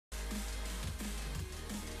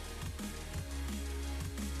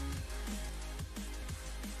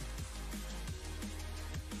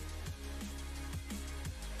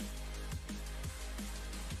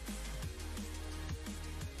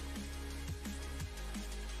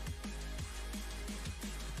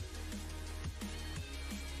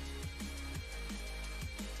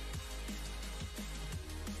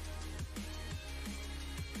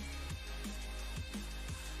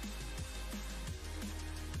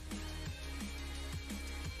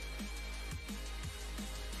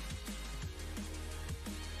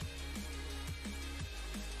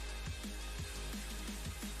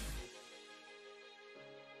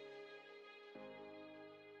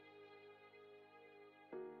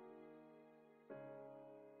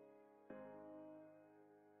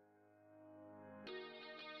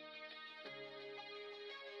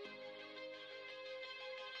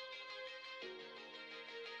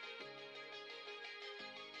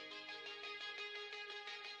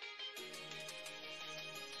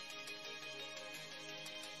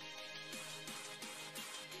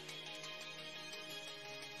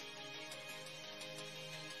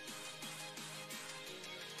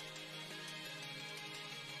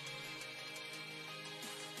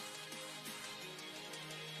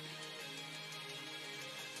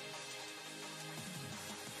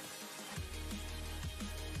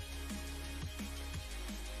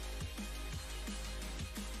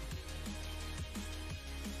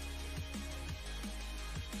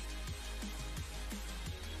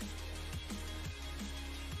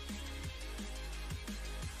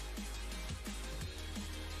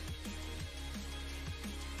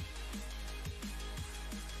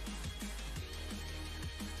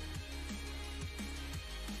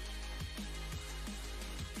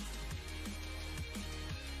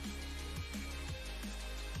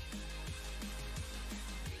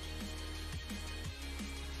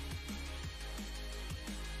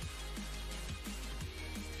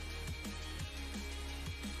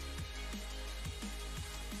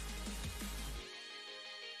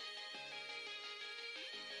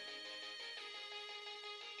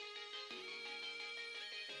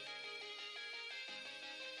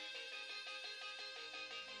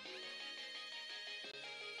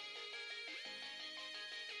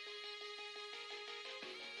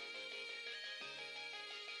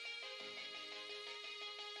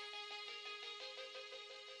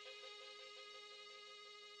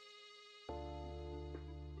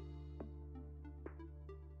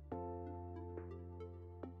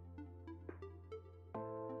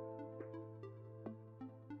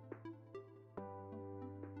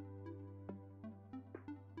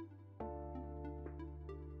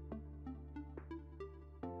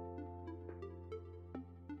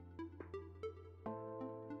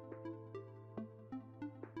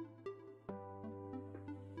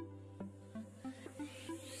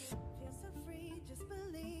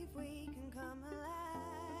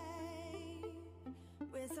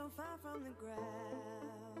from the ground,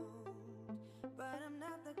 but I'm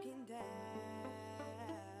not looking down.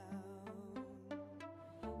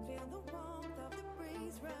 Feel the warmth of the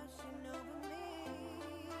breeze rushing over me.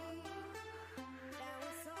 Now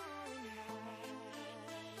it's soaring high,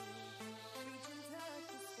 reach and touch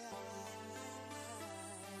the sky.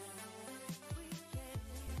 We can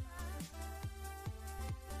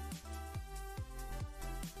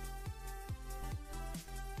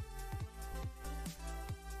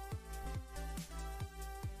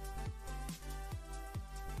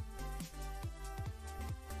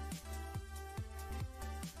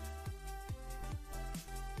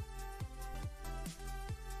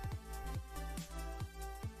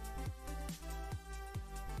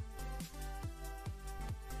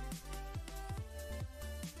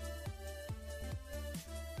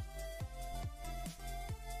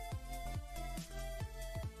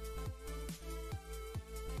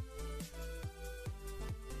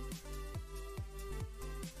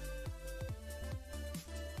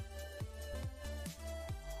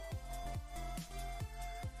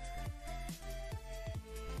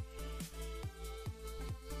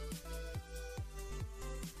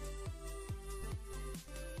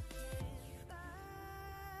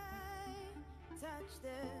touch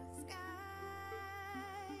the sky,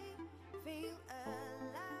 feel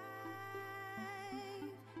alive.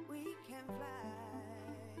 We can fly,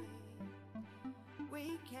 we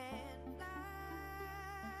can fly.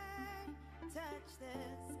 Touch the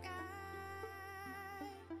sky,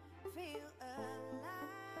 feel alive.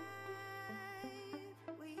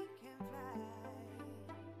 We can fly.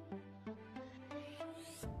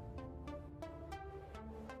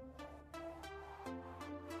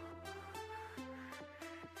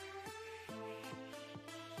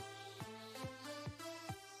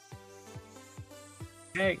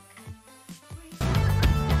 Hey.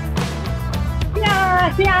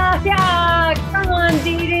 Yeah. Come on,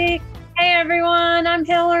 Dee Dee. Hey, everyone. I'm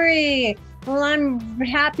Hilari. Well, I'm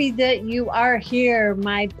happy that you are here,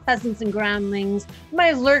 my peasants and groundlings,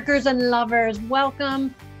 my lurkers and lovers.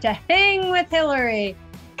 Welcome to Hang with Hilari.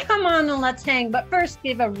 Come on and let's hang. But first,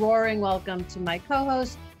 give a roaring welcome to my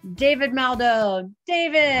co-host, David Maldo.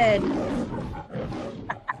 David.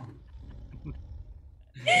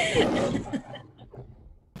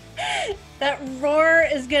 That roar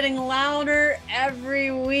is getting louder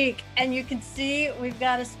every week, and you can see we've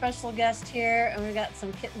got a special guest here, and we've got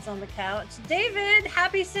some kittens on the couch. David,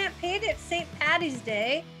 happy St. Patty's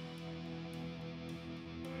Day.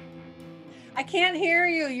 I can't hear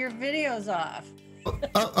you. Your video's off.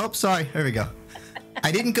 Oh, sorry. There we go.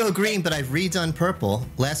 I didn't go green, but I've redone purple.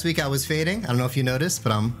 Last week I was fading. I don't know if you noticed,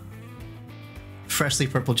 but I'm freshly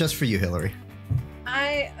purple just for you, Hilari.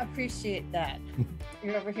 I appreciate that.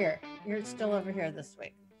 You're over here. You're still over here this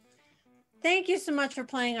week. Thank you so much for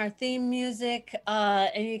playing our theme music.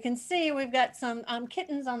 And you can see we've got some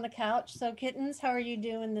kittens on the couch. So kittens, how are you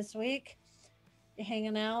doing this week? You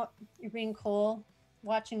hanging out? You're being cool?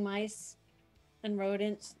 Watching mice and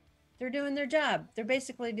rodents? They're doing their job. They're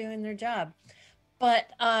basically doing their job. But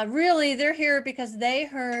really, they're here because they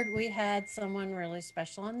heard we had someone really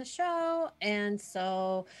special on the show. And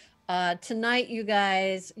so tonight, you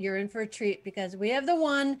guys, you're in for a treat because we have the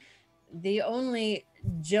one, the only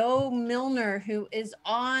Joe Milner, who is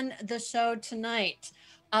on the show tonight.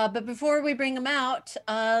 But before we bring him out,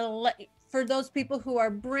 for those people who are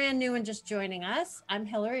brand new and just joining us, I'm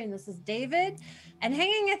Hilari and this is David. And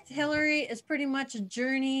Hanging with Hilari is pretty much a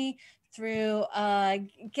journey through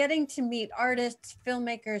getting to meet artists,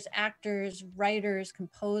 filmmakers, actors, writers,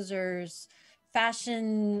 composers,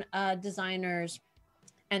 fashion designers,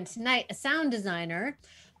 and tonight a sound designer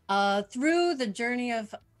through the journey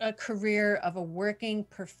of a career of a working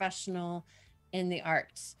professional in the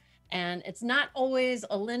arts. And it's not always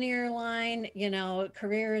a linear line, you know,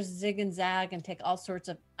 careers zig and zag and take all sorts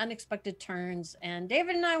of unexpected turns. And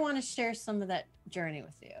David and I want to share some of that journey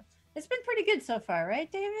with you. It's been pretty good so far, right,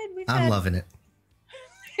 David? I'm loving it.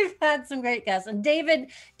 We've had some great guests, and David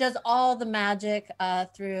does all the magic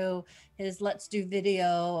through his Let's Do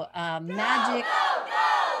Video magic.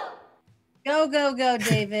 Go,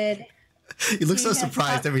 David. You look so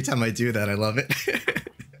surprised every time I do that. I love it.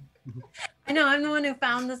 I know, I'm the one who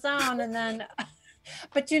found the sound, and then,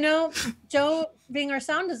 but you know, Joe, being our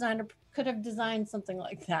sound designer, could have designed something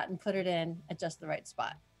like that and put it in at just the right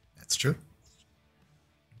spot. That's true.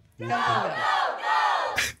 Go.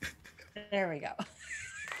 There we go.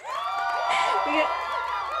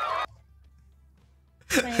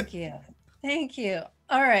 Thank you.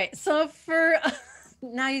 All right, so for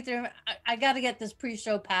now you threw, I got to get this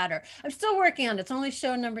pre-show patter. I'm still working on it. It's only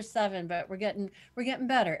show number 7, but we're getting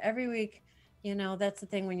better every week. You know, that's the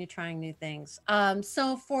thing when you're trying new things.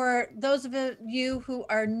 So for those of you who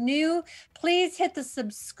are new, please hit the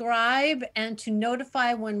subscribe and to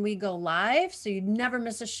notify when we go live so you never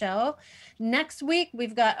miss a show. Next week,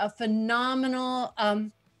 we've got a phenomenal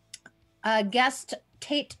guest,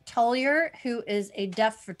 Tate Tullier, who is a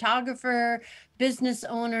deaf photographer, business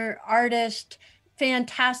owner, artist,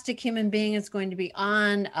 fantastic human being, is going to be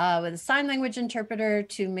on with a sign language interpreter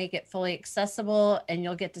to make it fully accessible, and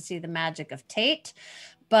you'll get to see the magic of Tate.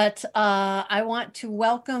 But I want to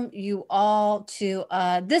welcome you all to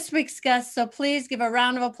this week's guest. So please give a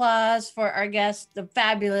round of applause for our guest, the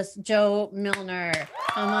fabulous Joe Milner.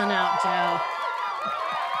 Come on out, Joe.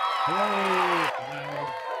 Hello.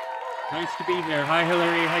 Nice to be here. Hi,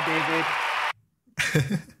 Hilari. Hi,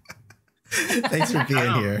 David. Thanks for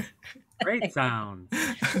being here. Great sound.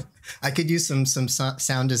 I could use some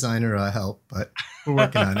sound designer help, but we're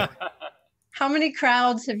working on it. How many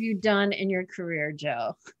crowds have you done in your career,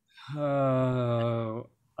 Joe? Oh,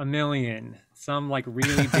 a million. Some like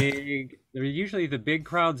really big. They're usually the big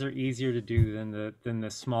crowds are easier to do than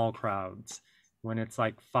the small crowds. When it's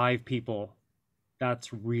like 5 people,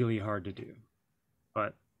 that's really hard to do.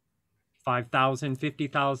 But 5,000,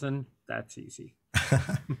 50,000, that's easy.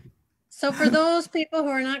 So for those people who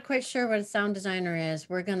are not quite sure what a sound designer is,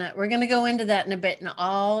 we're gonna go into that in a bit, and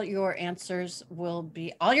all your questions will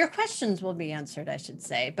be answered, I should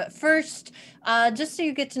say. But first, just so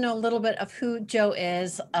you get to know a little bit of who Joe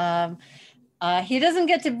is, he doesn't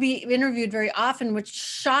get to be interviewed very often, which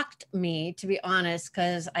shocked me, to be honest,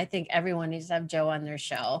 because I think everyone needs to have Joe on their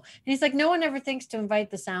show. And he's like, no one ever thinks to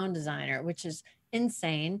invite the sound designer, which is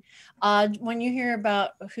insane when you hear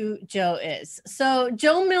about who Joe is. So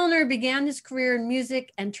Joe Milner began his career in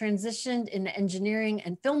music and transitioned into engineering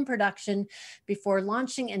and film production before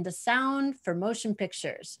launching into sound for motion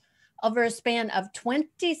pictures. Over a span of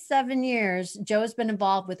 27 years, Joe has been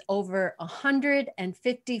involved with over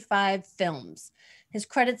 155 films. His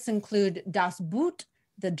credits include Das Boot,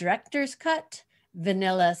 The Director's Cut,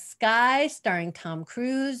 Vanilla Sky, starring Tom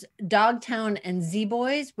Cruise, Dogtown and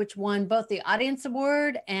Z-Boys, which won both the Audience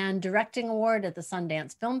Award and Directing Award at the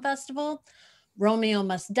Sundance Film Festival, Romeo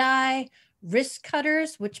Must Die,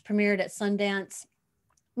 Wristcutters, which premiered at Sundance,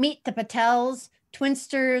 Meet the Patels,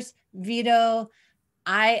 Twinsters, Vito,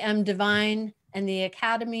 I Am Divine, and the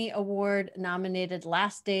Academy Award nominated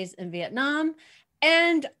Last Days in Vietnam,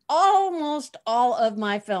 and almost all of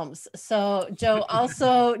my films. So Joe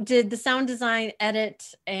also did the sound design,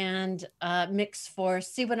 edit, and mix for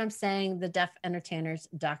See What I'm Saying, the Deaf Entertainers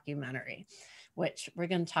documentary, which we're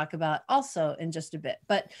going to talk about also in just a bit.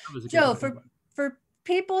 But Joe, for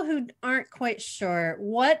people who aren't quite sure,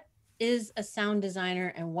 what is a sound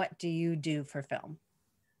designer and what do you do for film?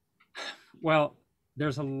 Well,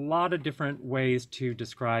 there's a lot of different ways to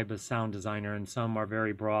describe a sound designer, and some are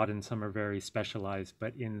very broad and some are very specialized.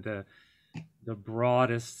 But in the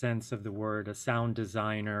broadest sense of the word, a sound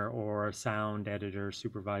designer or a sound editor,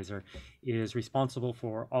 supervisor is responsible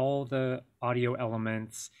for all the audio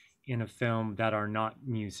elements in a film that are not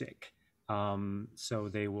music. So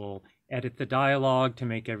they will edit the dialogue to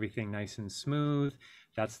make everything nice and smooth.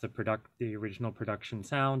 That's the original production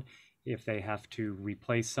sound. If they have to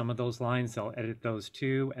replace some of those lines, they'll edit those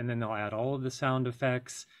too, and then they'll add all of the sound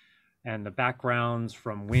effects and the backgrounds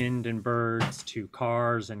from wind and birds to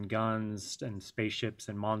cars and guns and spaceships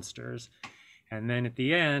and monsters. And then at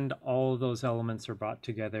the end, all of those elements are brought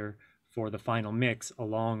together for the final mix,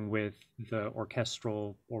 along with the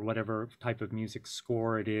orchestral or whatever type of music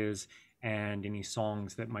score it is, and any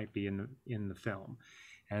songs that might be in the film.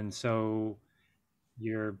 And so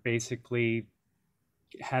you're basically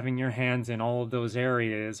having your hands in all of those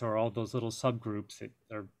areas or all those little subgroups that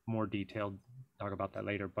are more detailed. Talk about that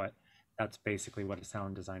later, but that's basically what a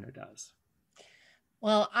sound designer does.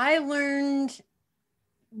 Well, I learned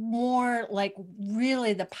more like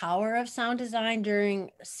really the power of sound design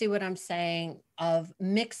during See What I'm Saying, of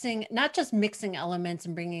mixing, not just mixing elements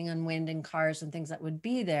and bringing in wind and cars and things that would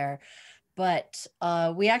be there, but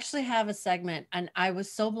we actually have a segment, and I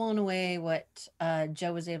was so blown away what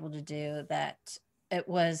Joe was able to do that it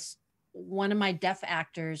was one of my deaf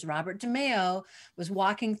actors, Robert DeMeo, was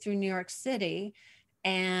walking through New York City,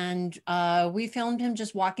 and we filmed him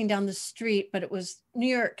just walking down the street, but it was New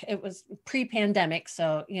York, it was pre-pandemic.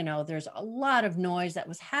 So, you know, there's a lot of noise that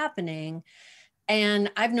was happening. And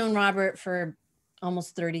I've known Robert for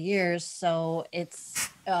almost 30 years. So it's,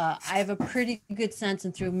 I have a pretty good sense,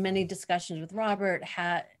 and through many discussions with Robert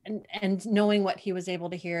and knowing what he was able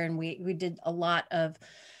to hear. And we did a lot of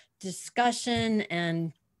discussion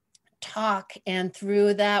and talk, and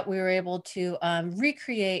through that we were able to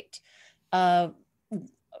recreate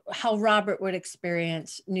how Robert would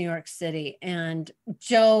experience New York City. And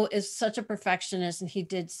Joe is such a perfectionist, and he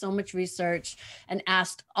did so much research and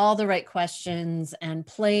asked all the right questions and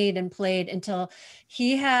played until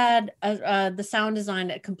he had the sound design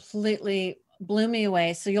that completely blew me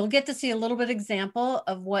away. So you'll get to see a little bit example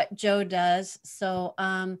of what Joe does. So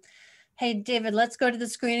hey, David, let's go to the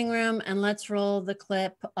screening room and let's roll the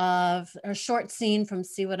clip of a short scene from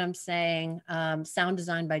See What I'm Saying, sound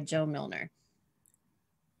design by Joe Milner.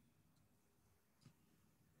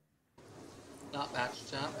 ដាក់ back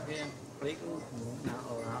strap here, break now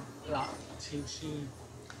around, lock, tissue,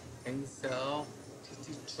 and cell,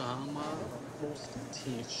 tissue trauma, post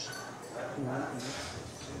tissue.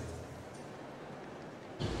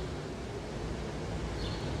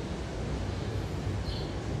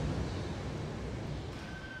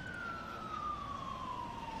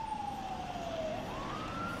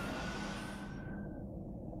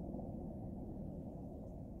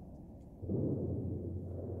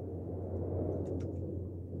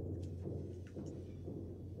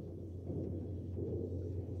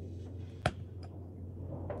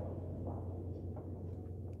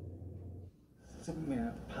 Some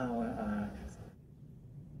power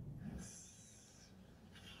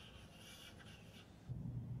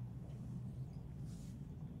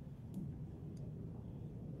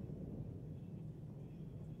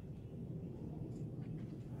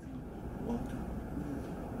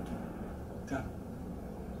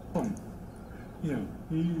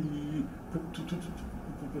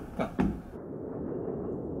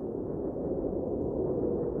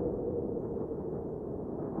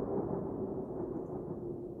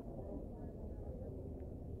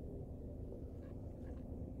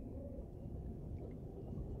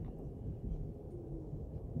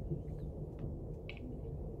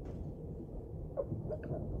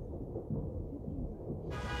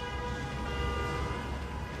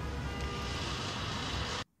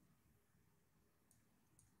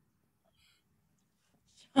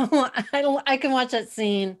I can watch that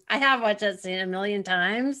scene. I have watched that scene a million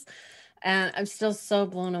times, and I'm still so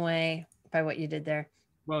blown away by what you did there.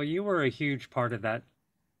 Well, you were a huge part of that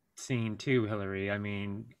scene too, Hilary. I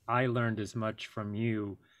mean, I learned as much from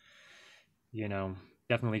you, you know,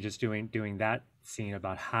 definitely just doing that scene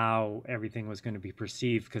about how everything was going to be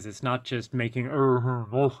perceived, because it's not just making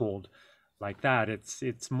like that.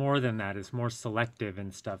 It's more than that. It's more selective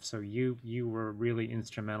and stuff. So you were really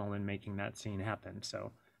instrumental in making that scene happen.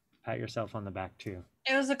 So pat yourself on the back too.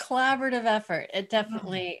 It was a collaborative effort. It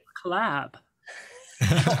definitely collab.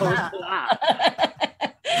 collab.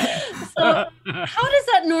 So how does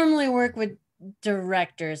that normally work with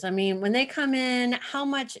directors? I mean, when they come in, how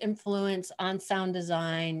much influence on sound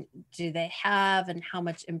design do they have, and how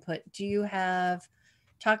much input do you have?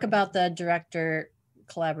 Talk about the director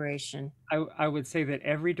collaboration. I would say that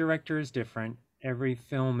every director is different. Every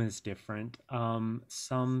film is different.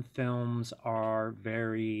 Some films are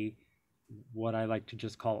very, what I like to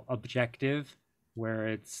just call objective, where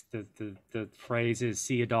it's the phrase is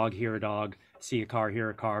see a dog, hear a dog, see a car, hear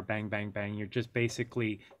a car, bang, bang, bang. You're just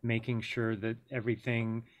basically making sure that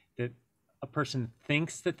everything that a person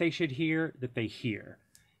thinks that they should hear, that they hear.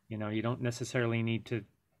 You know, you don't necessarily need to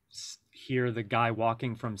hear the guy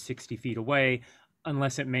walking from 60 feet away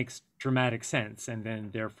unless it makes dramatic sense, and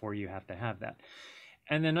then therefore you have to have that.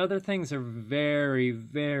 And then other things are very,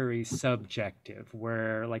 very subjective,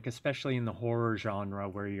 where, like, especially in the horror genre,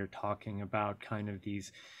 where you're talking about kind of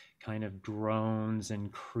these kind of drones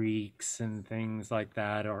and creaks and things like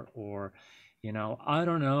that, or you know, I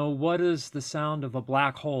don't know, what is the sound of a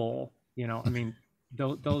black hole? You know, I mean,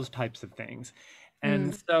 those types of things.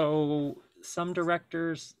 And so some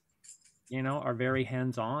directors, you know, are very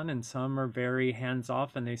hands-on, and some are very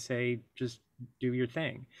hands-off, and they say, just do your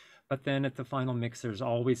thing. But then at the final mix, there's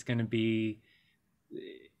always going to be,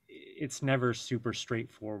 it's never super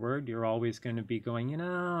straightforward. You're always going to be going, you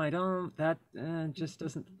know, that just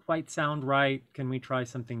doesn't quite sound right. Can we try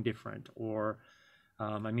something different? Or,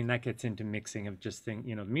 I mean, that gets into mixing of just think,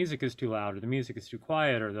 you know, the music is too loud, or the music is too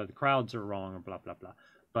quiet, or the crowds are wrong, or blah, blah, blah.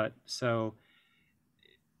 But so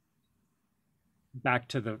back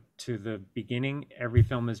to the beginning, every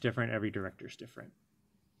film is different. Every director is different.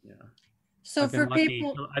 Yeah. So for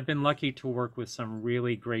people, I've been lucky to work with some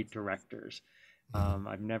really great directors.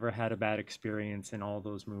 I've never had a bad experience in all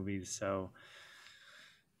those movies, so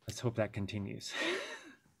let's hope that continues.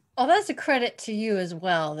 Oh, that's a credit to you as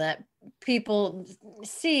well, that people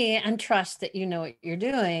see and trust that you know what you're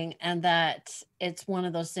doing, and that it's one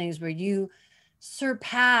of those things where you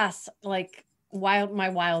surpass like my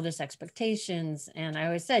wildest expectations. And I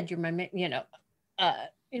always said, you're my, you know,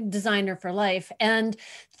 designer for life. And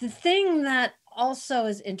the thing that also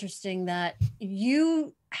is interesting that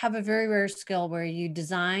you have a very rare skill where you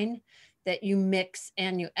design, that you mix,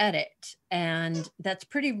 and you edit. And that's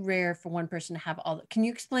pretty rare for one person to have all the, can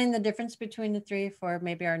you explain the difference between the three for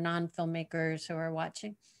maybe our non-filmmakers who are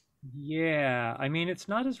watching? Yeah, I mean, it's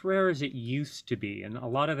not as rare as it used to be, and a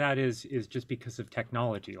lot of that is just because of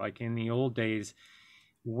technology. Like in the old days,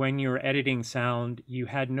 when you're editing sound, you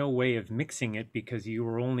had no way of mixing it because you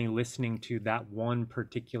were only listening to that one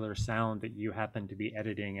particular sound that you happened to be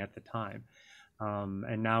editing at the time.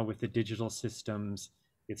 And now with the digital systems,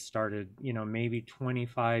 it started, you know, maybe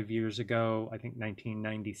 25 years ago. I think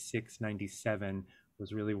 1996, 97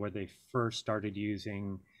 was really where they first started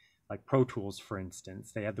using like Pro Tools, for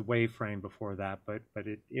instance. They had the Waveframe before that, but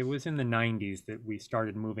it was in the 90s that we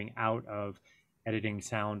started moving out of editing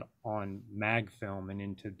sound on mag film and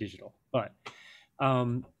into digital. But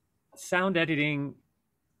sound editing,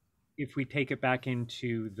 if we take it back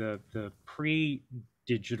into the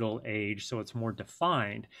pre-digital age, so it's more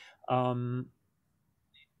defined,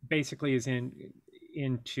 basically is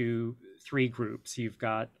into three groups. You've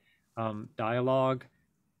got dialogue.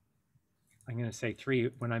 I'm going to say three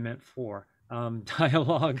when I meant four.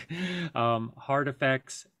 Dialogue, hard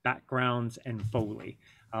effects, backgrounds, and Foley.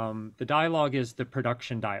 The dialogue is the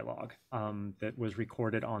production dialogue that was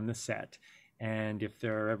recorded on the set. And if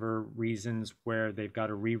there are ever reasons where they've got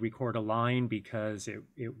to re-record a line because it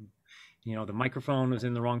you know, the microphone was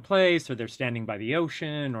in the wrong place, or they're standing by the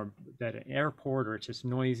ocean or at an airport, or it's just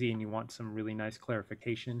noisy and you want some really nice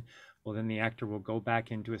clarification, well, then the actor will go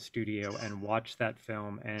back into a studio and watch that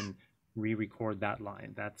film and re-record that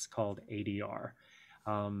line. That's called ADR.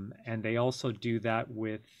 And they also do that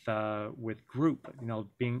with group, you know,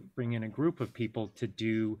 bring in a group of people to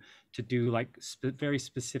do like very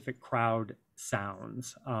specific crowd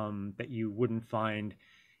sounds that you wouldn't find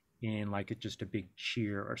in like just a big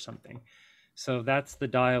cheer or something. So that's the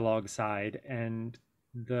dialogue side. And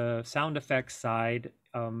the sound effects side,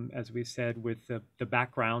 as we said, with the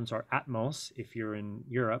backgrounds or Atmos, if you're in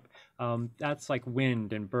Europe, that's like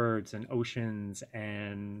wind and birds and oceans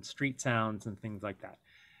and street sounds and things like that.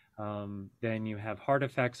 Then you have hard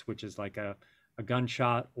effects, which is like a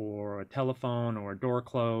gunshot or a telephone or a door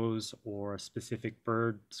close or a specific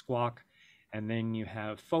bird squawk. And then you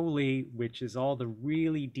have Foley, which is all the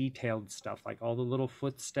really detailed stuff, like all the little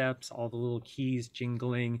footsteps, all the little keys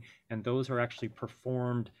jingling, and those are actually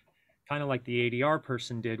performed kind of like the ADR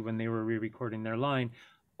person did when they were re-recording their line.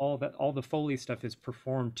 All the Foley stuff is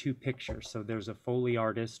performed to picture. So there's a Foley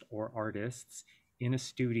artist or artists in a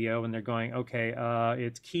studio, and they're going, okay,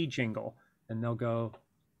 it's key jingle, and they'll go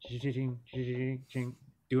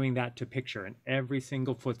doing that to picture, and every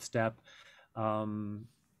single footstep.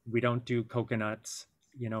 We don't do coconuts,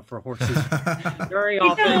 you know, for horses very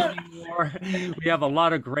often anymore. We have a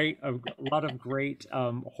lot of great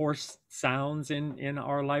horse sounds in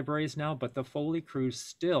our libraries now, but the Foley crews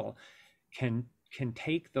still can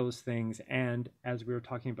take those things, and as we were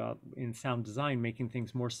talking about in sound design, making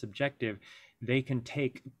things more subjective, they can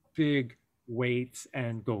take big weights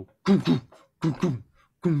and go goom, goom, goom, goom,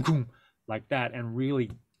 goom, goom, like that, and really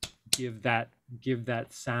give that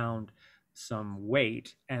sound some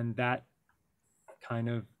weight, and that kind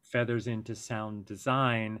of feathers into sound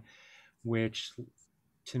design, which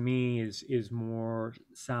to me is more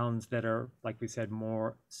sounds that are, like we said,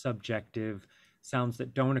 more subjective, sounds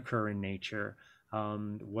that don't occur in nature.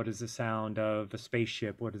 What is the sound of a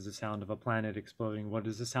spaceship? What is the sound of a planet exploding? What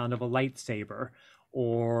is the sound of a lightsaber,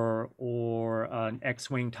 or an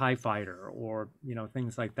X-wing TIE fighter, or, you know,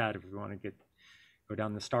 things like that, if we want to go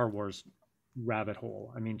down the Star Wars rabbit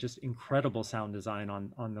hole. I mean, just incredible sound design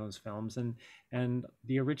on those films, and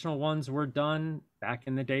the original ones were done back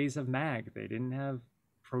in the days of mag. They didn't have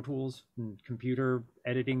Pro Tools and computer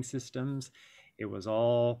editing systems. It was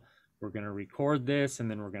all, we're going to record this,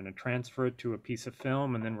 and then we're going to transfer it to a piece of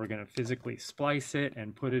film, and then we're going to physically splice it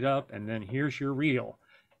and put it up, and then here's your reel.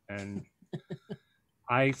 And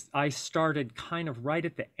I started kind of right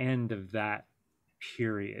at the end of that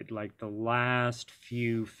period, like the last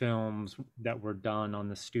few films that were done on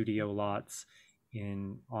the studio lots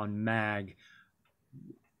on mag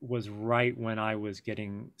was right when I was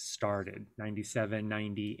getting started. 97,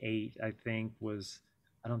 98, I think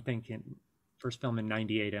first film in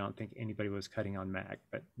 98, I don't think anybody was cutting on mag,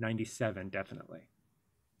 but 97 definitely.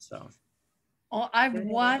 So I've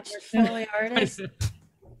watched Foley artists.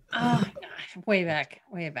 Oh gosh, way back.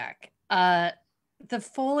 The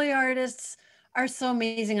Foley artists are so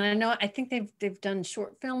amazing, and I think they've done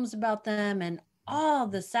short films about them, and all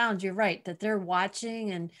the sounds. You're right that they're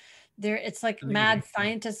watching, and it's like mad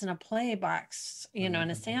scientists in a play box, you know, in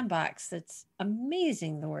a sandbox. It's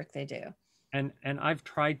amazing the work they do. and I've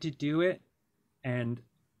tried to do it, and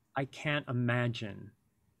I can't imagine.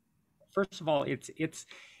 First of all,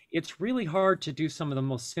 it's really hard to do some of the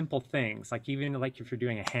most simple things, like even like if you're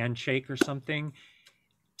doing a handshake or something,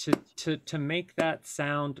 to make that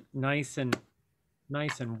sound nice and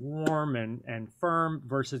warm and firm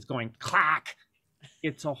versus going clack.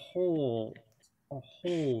 It's a whole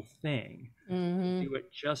thing. Mm-hmm. Do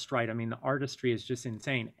it just right. I mean, the artistry is just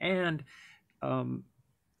insane, and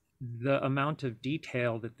the amount of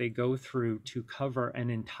detail that they go through to cover an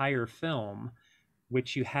entire film,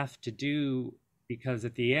 which you have to do because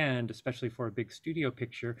at the end, especially for a big studio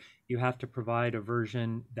picture, you have to provide a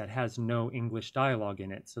version that has no English dialogue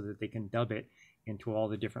in it so that they can dub it into all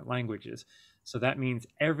the different languages. So that means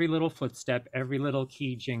every little footstep, every little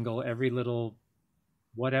key jingle, every little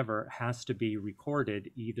whatever has to be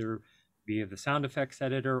recorded either via the sound effects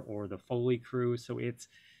editor or the Foley crew. So it's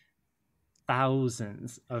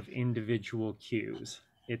thousands of individual cues.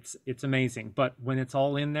 It's amazing. But when it's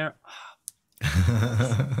all in there,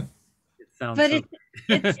 it sounds But so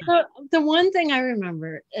it's the one thing I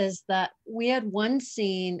remember is that we had one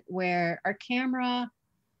scene where our camera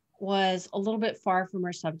was a little bit far from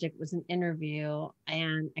our subject. It was an interview,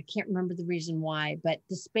 and I can't remember the reason why, but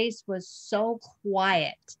the space was so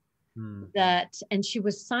quiet that, and she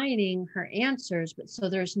was signing her answers, but so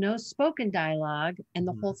there's no spoken dialogue, and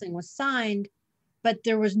the whole thing was signed, but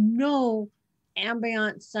there was no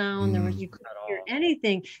ambient sound. There was, you couldn't hear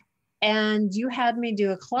anything. And you had me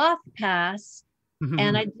do a cloth pass,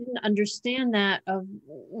 and I didn't understand that of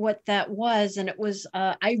what that was. And it was,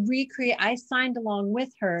 I signed along with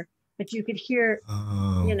her, but you could hear,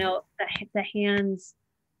 you know, the hands.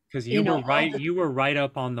 Because you were right, you were right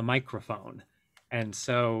up on the microphone. And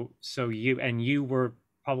so you were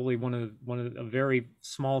probably one of a very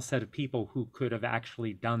small set of people who could have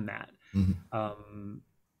actually done that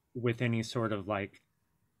with any sort of like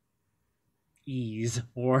ease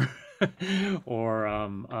or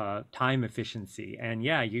time efficiency. And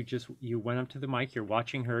yeah, you went up to the mic, you're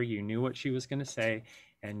watching her, you knew what she was going to say,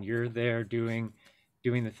 and you're there doing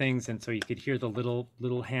the things, and so you could hear the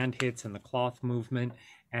little hand hits and the cloth movement,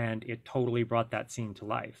 and it totally brought that scene to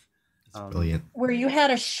life. Brilliant. Where you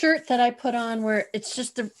had a shirt that I put on where it's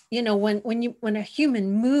just the, you know, when a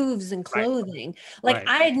human moves in clothing, like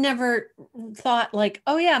I had never thought like,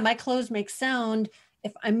 oh yeah, my clothes make sound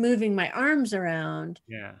if I'm moving my arms around.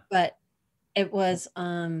 Yeah. But it was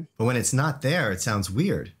but when it's not there, it sounds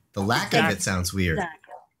weird. The lack of it sounds weird.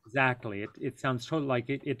 Exactly. It sounds totally like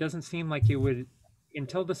it doesn't seem like you would,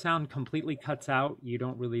 until the sound completely cuts out, you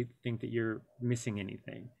don't really think that you're missing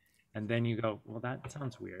anything. And then you go, well, that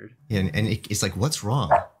sounds weird. Yeah, and it's like, what's wrong?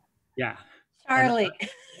 Yeah. Charlie.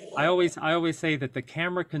 I always say that the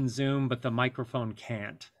camera can zoom, but the microphone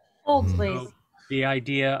can't. Hold, please. So the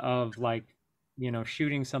idea of like, you know,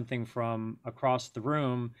 shooting something from across the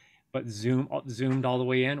room, but zoomed all the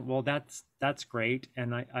way in. Well, that's great.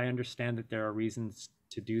 And I understand that there are reasons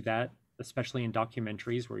to do that, especially in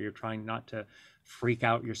documentaries where you're trying not to freak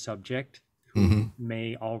out your subject who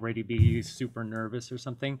may already be super nervous or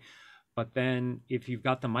something. But then if you've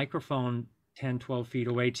got the microphone 10, 12 feet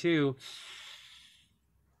away too,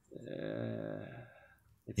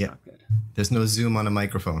 it's not good. There's no zoom on a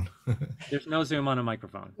microphone. There's no zoom on a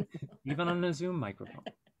microphone, even on a Zoom microphone.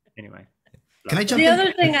 Anyway. Can I jump the in?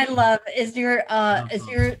 other thing I love is your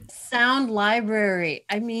sound library.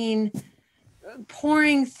 I mean,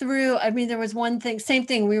 pouring through, I mean, there was one thing, same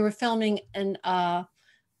thing. We were filming and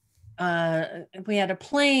we had a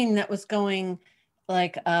plane that was going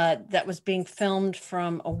like that was being filmed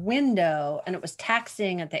from a window, and it was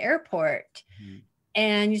taxiing at the airport.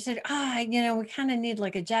 And you said, you know, we kind of need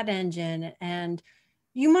like a jet engine. And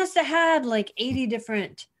you must have had like 80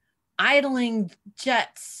 different idling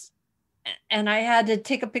jets. And I had to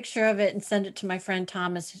take a picture of it and send it to my friend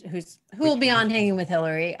Thomas, who will be on Hanging with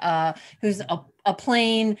Hilary, who's a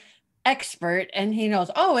plane expert, and he knows,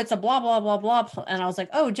 oh, it's a blah, blah, blah, blah. And I was like,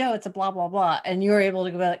 oh, Joe, it's a blah, blah, blah. And you were able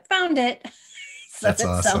to go like, found it. So that's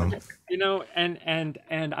awesome. You know, and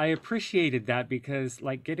I appreciated that, because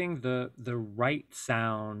like getting the right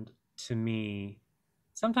sound, to me,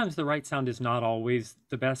 sometimes the right sound is not always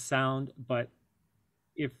the best sound, but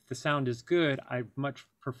if the sound is good, I much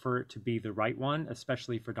prefer it to be the right one,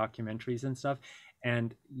 especially for documentaries and stuff.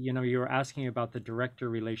 And, you know, you were asking about the director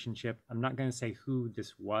relationship. I'm not going to say who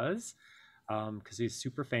this was, because he's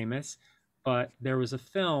super famous, but there was a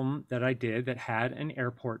film that I did that had an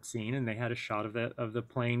airport scene, and they had a shot of the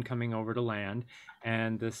plane coming over to land,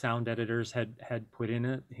 and the sound editors had put in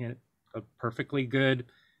a perfectly good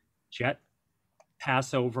jet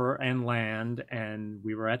pass over and land, and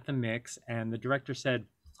we were at the mix, and the director said,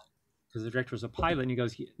 because the director was a pilot, and he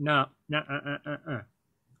goes, no,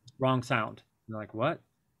 wrong sound. And they're like, what?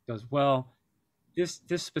 He goes, well, this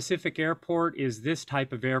specific airport is this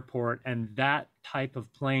type of airport, and that type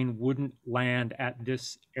of plane wouldn't land at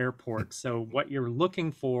this airport. So what you're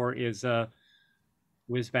looking for is a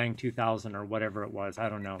Whiz-Bang 2000 or whatever it was. I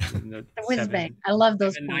don't know. The Whiz-Bang. I love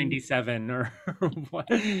those. 97 or what,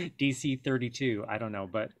 DC 32. I don't know.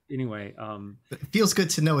 But anyway. It feels good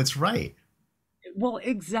to know it's right. Well,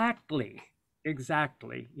 exactly.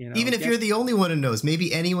 You know, even if you're the only one who knows,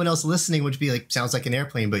 maybe anyone else listening would be like, sounds like an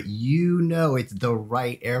airplane, but you know it's the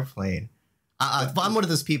right airplane. I'm one of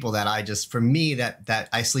those people that for me, that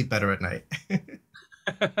I sleep better at night.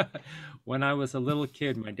 When I was a little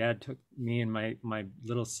kid, my dad took me and my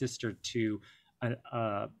little sister to an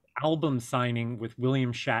album signing with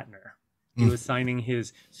William Shatner. He was signing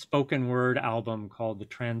his spoken word album called The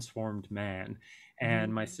Transformed Man.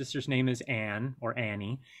 And my sister's name is Anne, or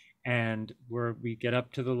Annie. And we get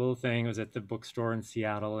up to the little thing. It was at the bookstore in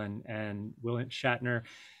Seattle, and William Shatner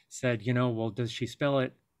said, you know, well, does she spell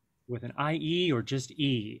it with an I-E or just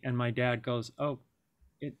E? And my dad goes, oh,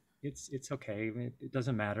 it's okay. It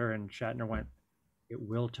doesn't matter. And Shatner went, it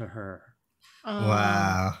will to her.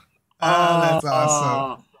 Wow. Oh, that's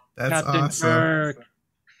awesome. That's Captain awesome.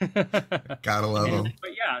 Kirk. Gotta love him.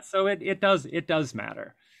 But yeah, so it does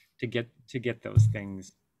matter to get those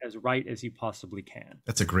things as right as you possibly can.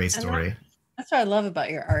 That's a great story. That's what I love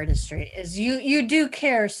about your artistry is you do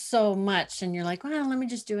care so much, and you're like, well, let me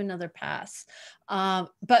just do another pass.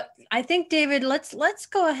 But I think, David, let's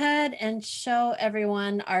go ahead and show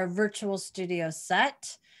everyone our virtual studio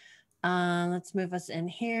set. Let's move us in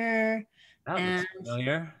here. That looks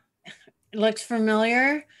familiar. It looks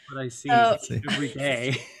familiar. But I see every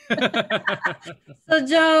day. So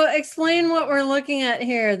Joe, explain what we're looking at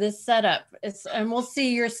here, this setup. And we'll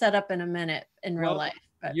see your setup in a minute in real life.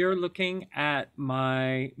 But you're looking at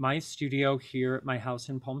my studio here at my house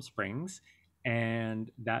in Palm Springs,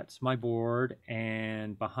 and that's my board,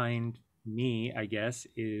 and behind me, I guess,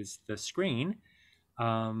 is the screen.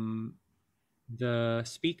 The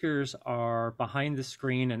speakers are behind the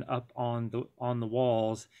screen and up on the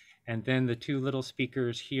walls, and then the two little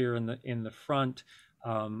speakers here in the front.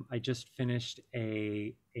 I just finished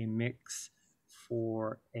a mix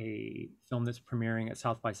for a film that's premiering at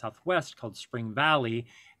South by Southwest called Spring Valley.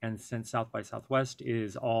 And since South by Southwest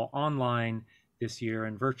is all online this year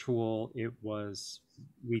and virtual,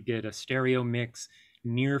 we did a stereo mix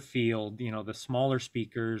near field, you know, the smaller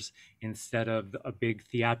speakers, instead of a big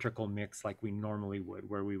theatrical mix like we normally would,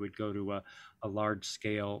 where we would go to a large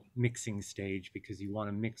scale mixing stage, because you want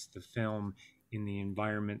to mix the film in the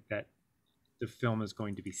environment that the film is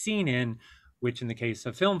going to be seen in, which in the case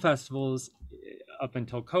of film festivals up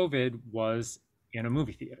until COVID was in a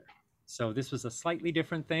movie theater. So this was a slightly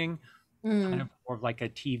different thing, kind of more of like a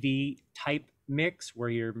TV type mix, where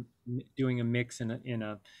you're doing a mix in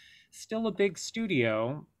a still a big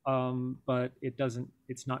studio, but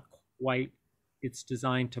it's not quite, it's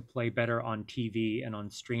designed to play better on TV and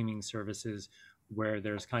on streaming services, where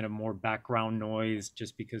there's kind of more background noise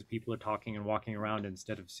just because people are talking and walking around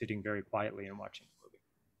instead of sitting very quietly and watching a movie.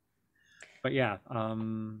 But yeah,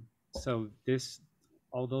 so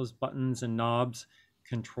all those buttons and knobs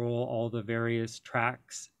control all the various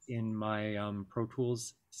tracks in my Pro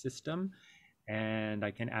Tools system, and I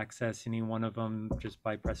can access any one of them just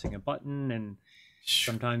by pressing a button. And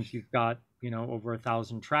sometimes you've got, you know, over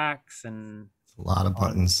 1,000 tracks, and it's a lot of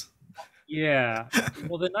buttons. Yeah.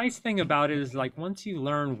 Well, the nice thing about it is, like, once you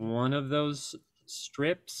learn one of those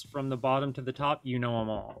strips from the bottom to the top, you know them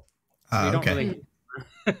all. So you don't really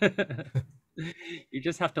you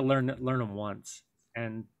just have to learn them once,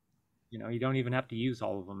 and you know, you don't even have to use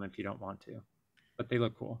all of them if you don't want to, but they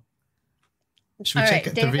look cool. Should we check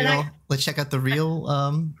out the real? Let's check out the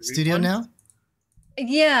real studio now.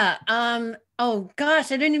 Yeah. Oh gosh,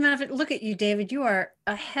 I didn't even have to look at you, David. You are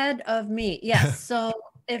ahead of me. Yes. So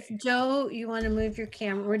if Joe, you want to move your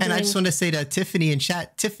camera. And I just want to say to Tiffany in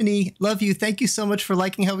chat, Tiffany, love you. Thank you so much for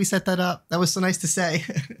liking how we set that up. That was so nice to say.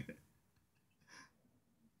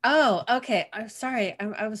 Oh, okay. I'm sorry.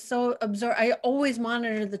 I was so absorbed. I always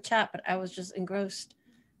monitor the chat, but I was just engrossed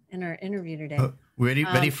in our interview today.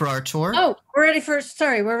 Ready for our tour? Oh, we're ready for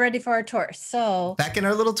our tour. So back in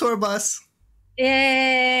our little tour bus.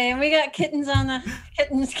 Yay, we got kittens on the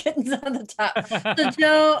top. So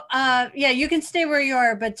Joe, yeah, you can stay where you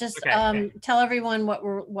are, but just tell everyone what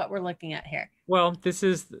we're looking at here. Well, this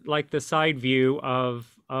is like the side view of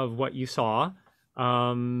what you saw,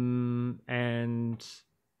 and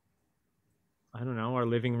I don't know, our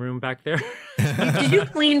living room back there. Did you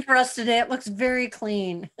clean for us today? It looks very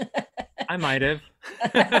clean. I might have.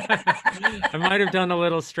 I might have done a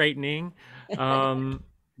little straightening.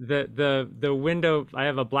 The window, I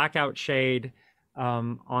have a blackout shade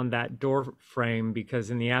on that door frame because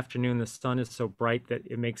in the afternoon the sun is so bright that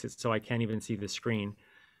it makes it so I can't even see the screen.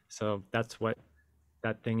 So that's what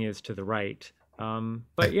that thing is to the right.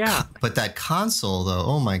 But yeah. But that console though,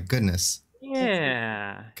 oh my goodness.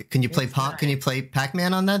 Yeah. Can you play Can you play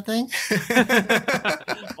Pac-Man on that thing?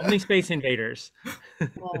 Only Space Invaders.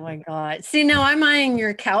 Oh my God. See, now I'm eyeing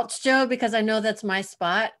your couch, Joe, because I know that's my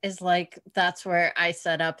spot, is like, that's where I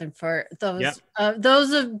set up. And for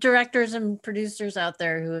those of directors and producers out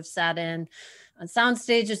there who have sat in on sound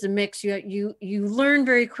stages and mix, you learn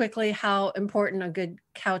very quickly how important a good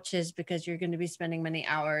couch is, because you're going to be spending many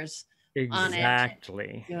hours on it,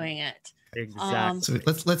 doing it. Exactly. So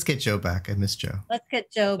let's get Joe back. I miss Joe. Let's get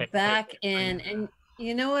Joe back in. And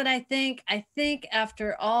you know what I think? I think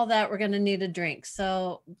after all that, we're going to need a drink.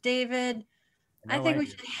 So, David, I think we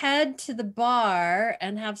should head to the bar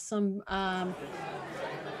and have some.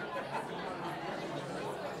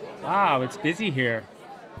 Wow, it's busy here.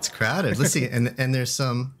 It's crowded. Let's see. And there's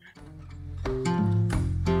some.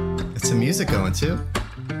 It's some music going too.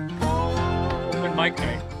 Open mic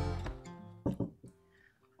night.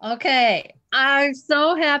 Okay, I'm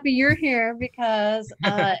so happy you're here because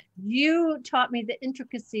you taught me the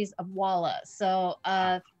intricacies of Walla. So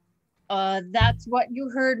that's what you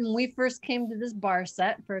heard when we first came to this bar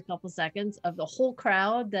set for a couple seconds of the whole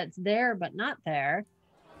crowd that's there but not there.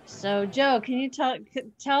 So Joe, can you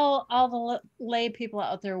tell all the lay people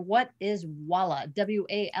out there, what is Walla?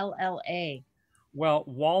 W-A-L-L-A. Well,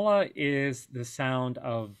 Walla is the sound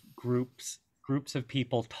of groups of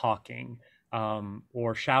people talking.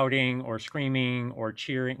 Or shouting or screaming or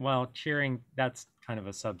cheering. Well, cheering, that's kind of a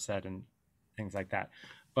subset and things like that.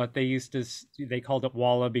 But they called it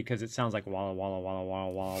Walla because it sounds like Walla, Walla, Walla,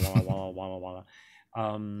 Walla, Walla, Walla, Walla, Walla, Walla.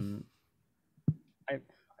 I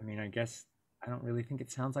mean, I guess I don't really think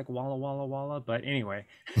it sounds like Walla, Walla, Walla, but anyway.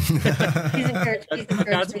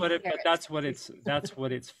 That's what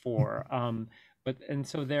it's for. And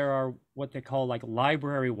so there are what they call like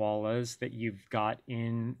library wallas that you've got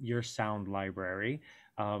in your sound library,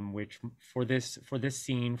 which for this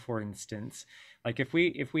scene, for instance, like if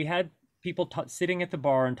we had people sitting at the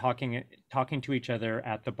bar and talking to each other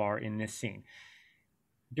at the bar in this scene,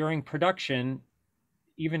 during production,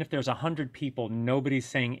 even if there's 100 people, nobody's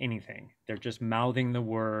saying anything. They're just mouthing the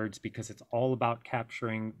words because it's all about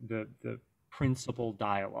capturing the principal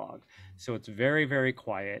dialogue. So it's very, very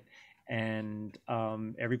quiet. And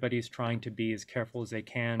everybody's trying to be as careful as they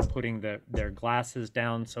can, putting their glasses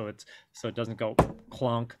down so it doesn't go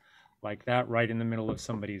clunk like that right in the middle of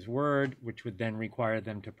somebody's word, which would then require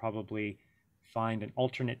them to probably find an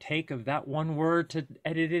alternate take of that one word to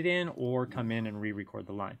edit it in, or come in and re-record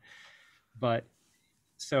the line. But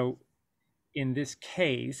so in this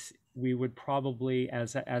case, we would probably,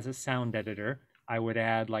 as a sound editor, I would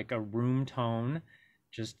add like a room tone,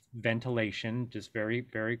 just ventilation, just very,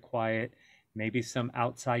 very quiet, maybe some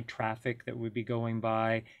outside traffic that would be going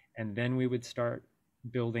by. And then we would start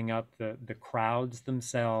building up the crowds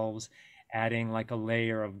themselves, adding like a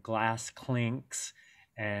layer of glass clinks.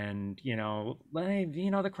 And,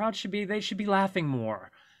 the crowd should be laughing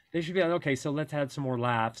more. They should be like, okay, so let's add some more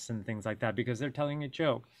laughs and things like that because they're telling a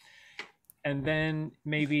joke. And then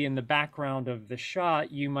maybe in the background of the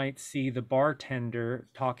shot, you might see the bartender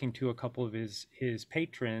talking to a couple of his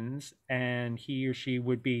patrons, and he or she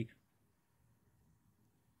would be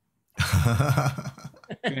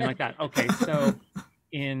doing like that. Okay, so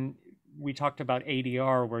we talked about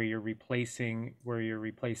ADR where you're replacing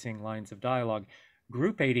lines of dialogue.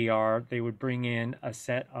 Group ADR, they would bring in a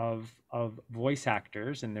set of voice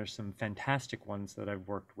actors, and there's some fantastic ones that I've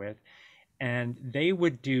worked with. And they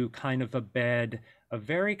would do kind of a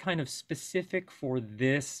very kind of specific for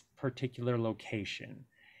this particular location.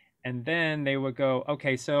 And then they would go,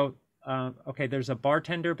 okay, so, there's a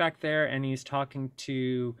bartender back there and he's talking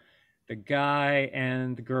to the guy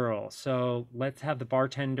and the girl. So let's have the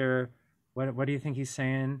bartender, what do you think he's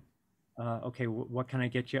saying? Okay, what can I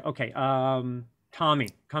get you? Okay, Tommy,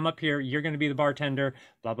 come up here. You're going to be the bartender,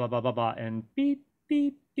 blah, blah, blah, blah, blah. And beep,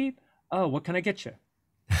 beep, beep. Oh, what can I get you?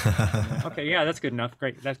 Okay, yeah, that's good enough.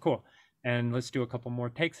 Great, that's cool. And let's do a couple more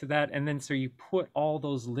takes of that. And then so you put all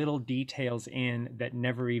those little details in that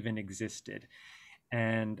never even existed.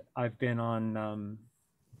 And I've been on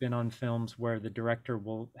films where the director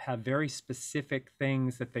will have very specific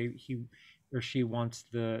things that he or she wants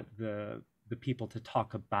the people to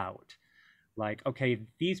talk about. Like, okay,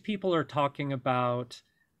 these people are talking about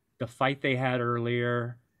the fight they had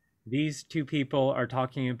earlier. These two people are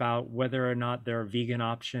talking about whether or not there are vegan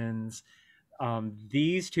options.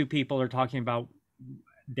 these two people are talking about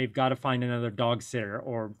they've got to find another dog sitter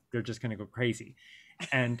or they're just going to go crazy.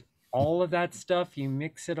 And all of that stuff, you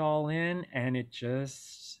mix it all in and it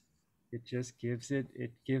just gives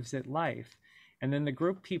it life. And then the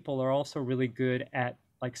group people are also really good at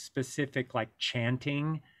like specific like chant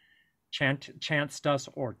stuff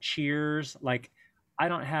or cheers. Like I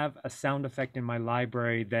don't have a sound effect in my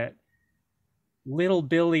library that Little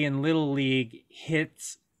Billy in Little League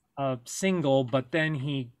hits a single, but then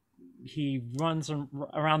he runs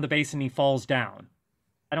around the base and he falls down.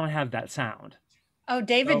 I don't have that sound. Oh,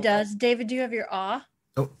 David does. David, do you have your awe?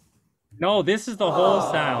 Oh, no, this is the whole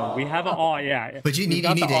sound. We have an awe, yeah. but you need the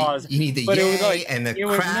But yay it was like, and the it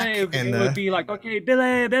crack it would be like, okay,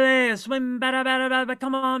 Billy, swim, better,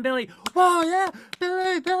 come on, Billy. Whoa, yeah,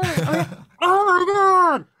 Billy. Oh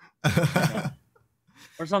my God.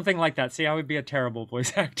 Or something like that. See, I would be a terrible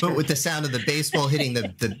voice actor. But with the sound of the baseball hitting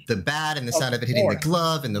the bat and the sound of it hitting the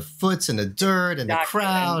glove and the foots and the dirt and the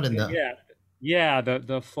crowd and the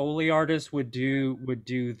the Foley artist would do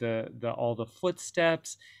the all the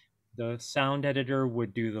footsteps. The sound editor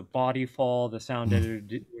would do the body fall. The sound editor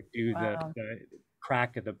would do the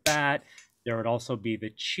crack of the bat. There would also be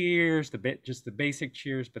the cheers, just the basic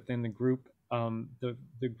cheers. But then the group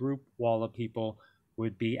wall of people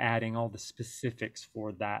would be adding all the specifics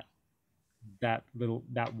for that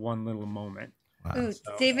one little moment. Wow. Ooh,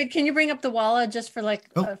 so, David, can you bring up the Walla just for like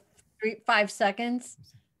 5 seconds?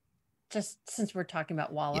 Just since we're talking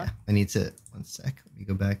about Walla. Yeah, I need to, 1 sec. Let me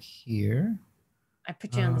go back here. I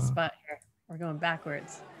put you on the spot here. We're going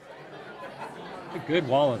backwards. A good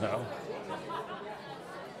Walla though.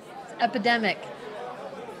 It's epidemic.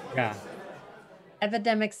 Yeah.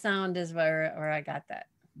 Epidemic sound is where I got that.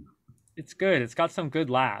 It's good. It's got some good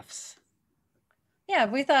laughs. Yeah,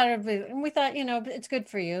 we thought it's good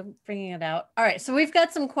for you bringing it out. All right, so we've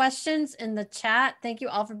got some questions in the chat. Thank you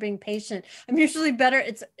all for being patient. I'm usually better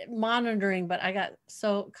at monitoring, but I got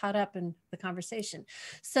so caught up in the conversation.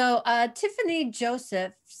 So Tiffany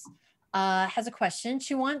Josephs has a question.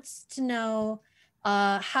 She wants to know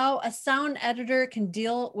how a sound editor can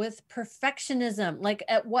deal with perfectionism. Like,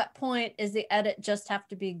 at what point is the edit just have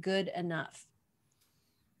to be good enough?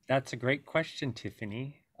 That's a great question,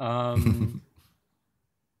 Tiffany.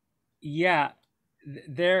 Yeah,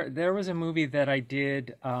 there was a movie that I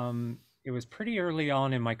did. It was pretty early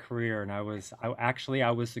on in my career, and I was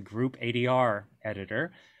the group ADR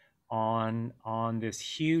editor on this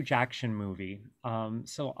huge action movie.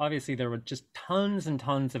 So obviously there were just tons and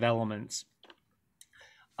tons of elements,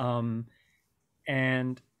 and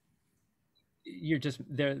you're just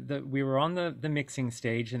there. We were on the mixing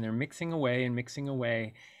stage, and they're mixing away,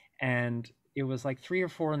 and it was like 3 or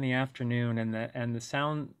 4 in the afternoon, and the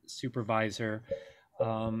sound supervisor,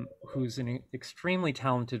 who's an extremely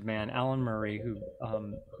talented man, Alan Murray, who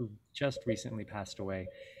just recently passed away,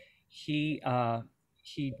 he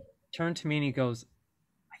turned to me and he goes,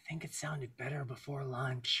 "I think it sounded better before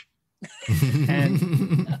lunch."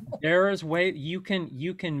 And there is you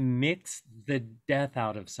can mix the death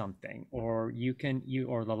out of something, or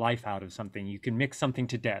or the life out of something. You can mix something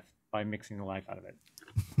to death by mixing the life out of it.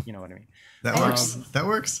 You know what I mean? That works. That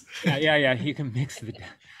works. Yeah. You can mix the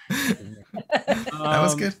death. That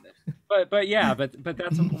was good. But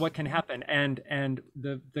that's what can happen. And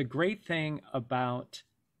the great thing about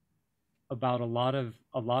a lot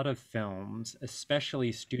of films,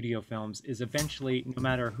 especially studio films, is eventually, no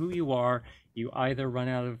matter who you are, you either run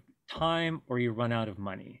out of time or you run out of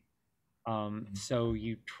money. So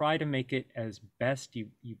you try to make it as best you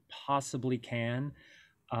possibly can.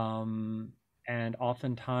 And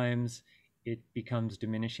oftentimes it becomes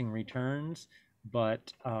diminishing returns.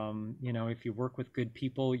 But, if you work with good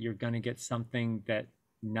people, you're going to get something that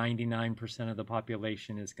 99% of the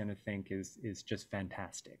population is going to think is just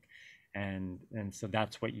fantastic. And so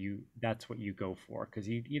that's what you go for, because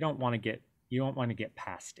you don't want to get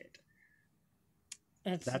past it.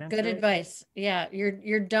 That's good advice. Yeah,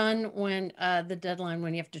 you're done when the deadline,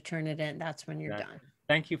 when you have to turn it in. That's when you're done.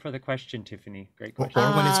 Thank you for the question, Tiffany. Great question.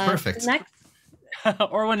 Or when it's perfect.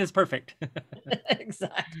 Or when it's perfect.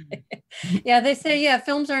 Exactly. Yeah, they say,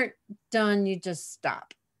 films aren't done. You just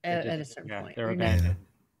stop at a certain point. They're abandoned.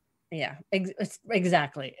 Yeah,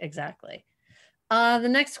 exactly. The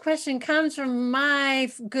next question comes from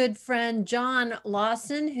my good friend John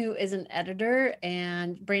Lawson, who is an editor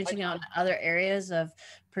and branching out into other areas of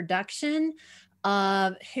production,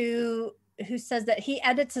 who says that he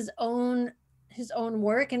edits his own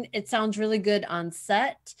work and it sounds really good on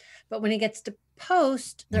set, but when he gets to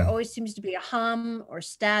post, there always seems to be a hum or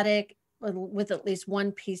static with at least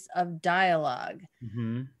one piece of dialogue.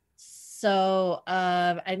 Mm-hmm. So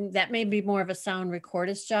and that may be more of a sound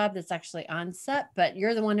recordist job that's actually on set, but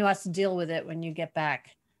you're the one who has to deal with it when you get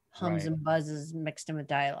back. Hums Right. and buzzes mixed in with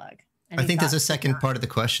dialogue. I think there's a second part of the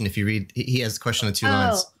question. If you read, he has a question on 2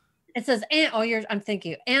 lines. It says, I'm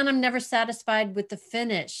thinking, and I'm never satisfied with the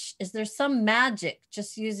finish. Is there some magic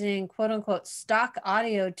just using quote unquote stock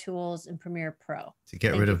audio tools in Premiere Pro? To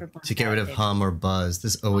get rid of hum or buzz.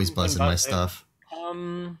 There's always buzz in my stuff.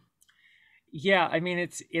 Yeah, I mean,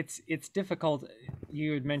 it's difficult.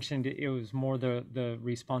 You had mentioned it was more the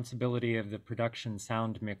responsibility of the production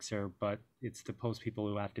sound mixer, but it's the post people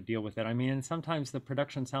who have to deal with it. I mean, and sometimes the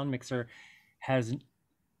production sound mixer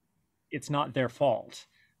it's not their fault.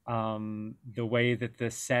 The way that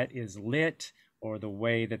the set is lit, or the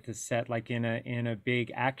way that the set, like in a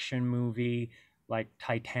big action movie like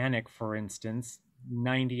Titanic, for instance,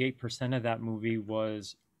 98% of that movie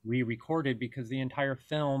was re-recorded because the entire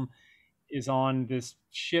film is on this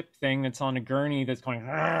ship thing that's on a gurney that's going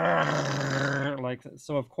like,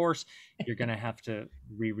 so of course you're going to have to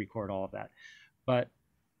re-record all of that. But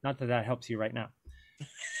not that that helps you right now.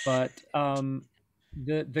 But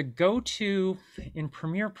the go-to in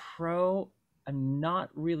Premiere Pro, I'm not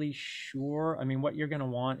really sure. I mean, what you're going to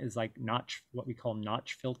want is like what we call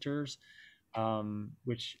notch filters,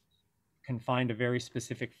 which can find a very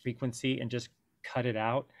specific frequency and just cut it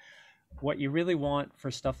out. What you really want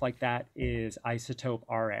for stuff like that is Isotope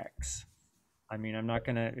RX. I mean, I'm not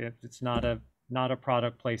gonna, it's not a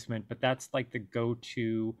product placement, but that's like the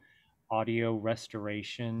go-to audio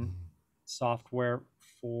restoration software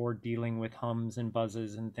for dealing with hums and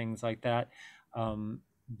buzzes and things like that.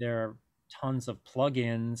 There are tons of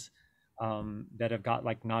plugins that have got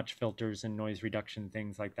like notch filters and noise reduction,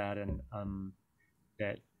 things like that, and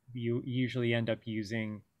that you usually end up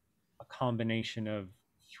using a combination of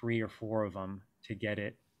 3 or 4 of them to get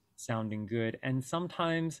it sounding good. And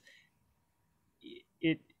sometimes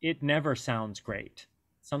it never sounds great.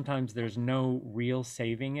 Sometimes there's no real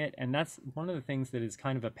saving it, and that's one of the things that is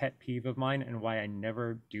kind of a pet peeve of mine, and why I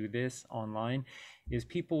never do this online, is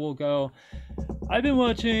people will go, I've been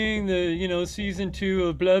watching the season 2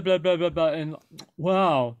 of blah blah blah blah blah, and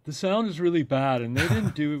wow, the sound is really bad, and they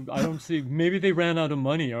didn't do, I don't see, maybe they ran out of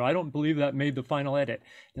money, or I don't believe that made the final edit.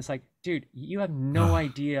 And it's like, dude, you have no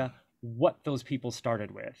idea what those people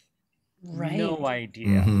started with. Right. No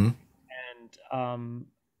idea. Mm-hmm. And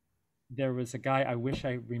there was a guy, I wish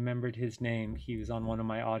I remembered his name. He was on one of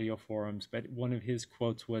my audio forums, but one of his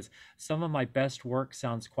quotes was, "Some of my best work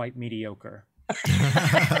sounds quite mediocre."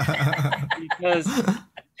 Because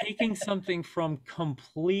taking something from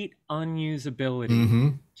complete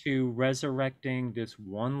unusability to resurrecting this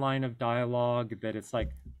one line of dialogue that it's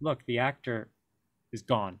like, look, the actor is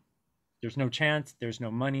gone. There's no chance, there's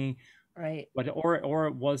no money. Right. But or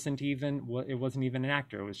it wasn't even an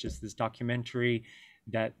actor. It was just this documentary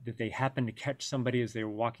that they happened to catch somebody as they were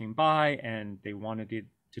walking by, and they wanted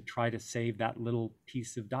to try to save that little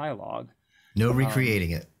piece of dialogue. No recreating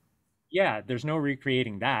it. Yeah, there's no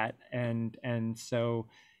recreating that, and so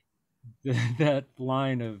that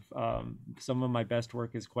line of some of my best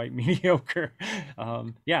work is quite mediocre.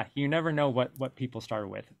 Yeah, you never know what people started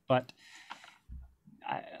with, but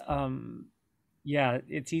yeah,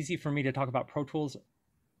 it's easy for me to talk about Pro Tools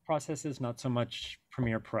processes, not so much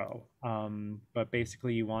Premiere Pro. But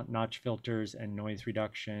basically you want notch filters and noise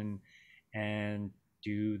reduction, and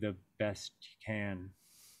do the best you can.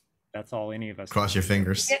 That's all any of us cross your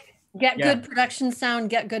fingers. Get good production sound,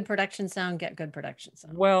 get good production sound, get good production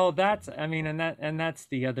sound. Well, that's, I mean, and that's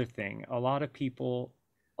the other thing. A lot of people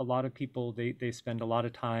they spend a lot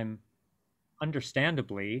of time,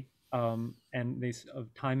 understandably, and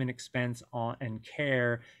time and expense on and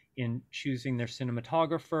care in choosing their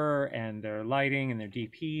cinematographer and their lighting and their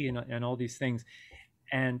DP and all these things.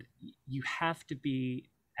 And you have to be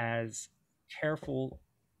as careful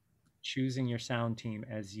choosing your sound team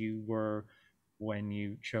as you were when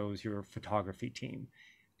you chose your photography team.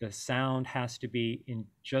 The sound has to be in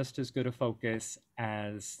just as good a focus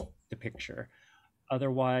as the picture.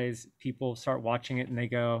 Otherwise, people start watching it and they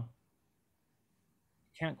go,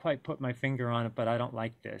 can't quite put my finger on it, but I don't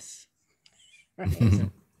like this.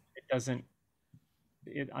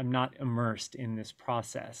 I'm not immersed in this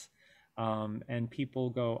process. And people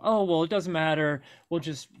go, oh, well, it doesn't matter. We'll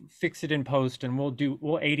just fix it in post, and we'll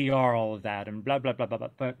ADR all of that and blah, blah, blah, blah, blah.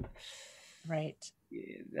 But right.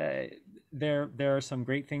 There are some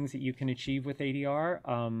great things that you can achieve with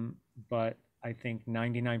ADR. But I think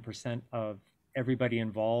 99% of everybody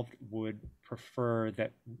involved would prefer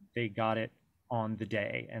that they got it on the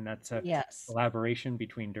day. And that's a collaboration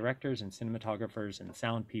between directors and cinematographers and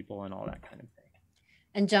sound people and all that kind of thing.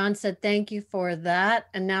 And John said, thank you for that.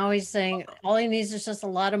 And now he's saying all he needs is just a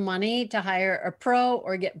lot of money to hire a pro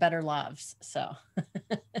or get better lavs. So,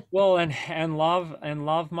 well, and lav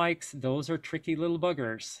mics, those are tricky little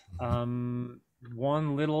buggers.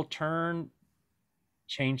 One little turn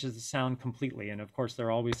changes the sound completely. And of course,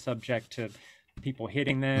 they're always subject to people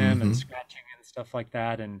hitting them and scratching and stuff like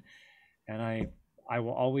that. And I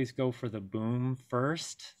will always go for the boom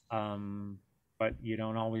first. But you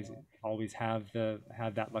don't always have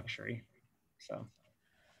that luxury. So,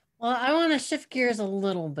 well, I want to shift gears a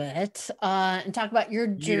little bit and talk about your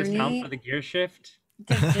journey. You need a sound for the gear shift.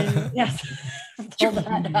 Yes, pull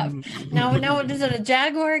that up. Now, is it a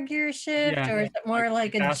Jaguar gear shift or is it more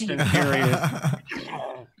like a Jeep?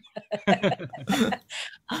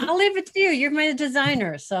 I'll leave it to you. You're my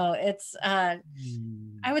designer, so it's. I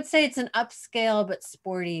would say it's an upscale but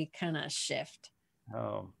sporty kind of shift.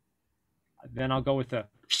 Oh. Then I'll go with the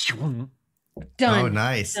done. Oh,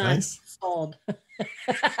 nice. Sold. That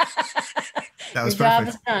was Your job perfect.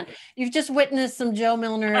 is done. You've just witnessed some Joe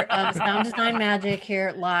Milner sound design magic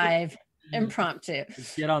here live, impromptu.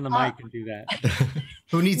 Get on the mic and do that.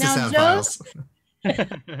 Who needs the sound Joe's, files?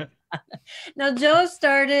 Now, Joe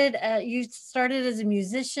started. You started as a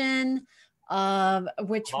musician,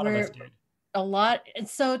 which were a lot. And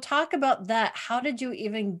so, talk about that. How did you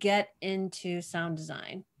even get into sound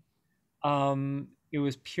design? It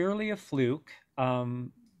was purely a fluke.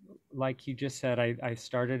 Like you just said, I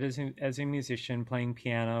started as a musician playing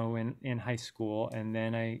piano in high school, and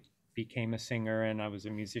then I became a singer, and I was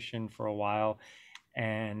a musician for a while,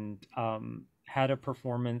 and had a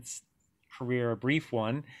performance career, a brief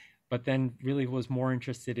one, but then really was more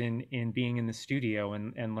interested in being in the studio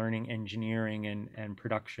and learning engineering and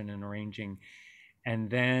production and arranging.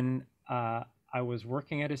 And then I was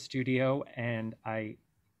working at a studio, and I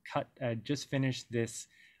just finished this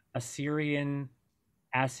Assyrian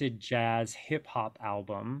acid jazz hip hop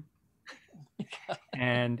album,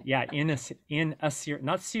 and in Assyrian,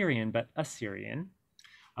 not Syrian but Assyrian,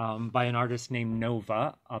 by an artist named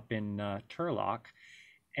Nova up in Turlock.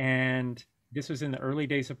 And this was in the early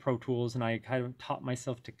days of Pro Tools, and I kind of taught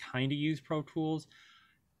myself to kind of use Pro Tools,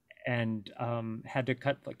 and had to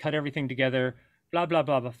cut everything together. Blah blah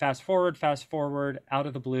blah. But fast forward. Out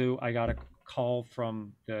of the blue, I got a call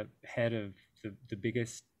from the head of the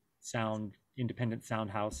biggest independent sound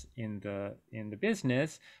house in the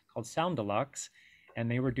business, called Sound Deluxe,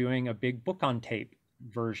 and they were doing a big book on tape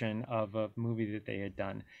version of a movie that they had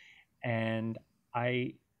done. And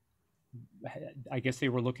I guess they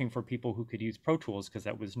were looking for people who could use Pro Tools, because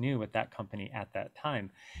that was new at that company at that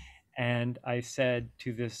time. And I said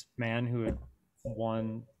to this man who had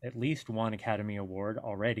won at least one Academy Award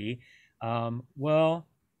already, well,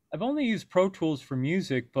 I've only used Pro Tools for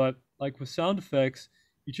music, but like with sound effects,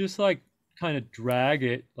 you just like kind of drag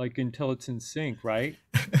it like until it's in sync, right?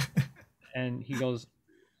 And he goes,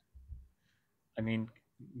 I mean,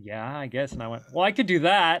 yeah, I guess. And I went, well, I could do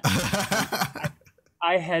that.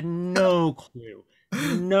 I had no clue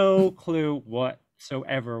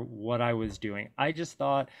whatsoever what I was doing. I just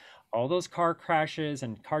thought all those car crashes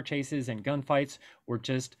and car chases and gunfights were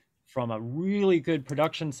just from a really good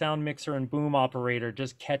production sound mixer and boom operator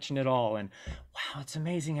just catching it all. And wow, it's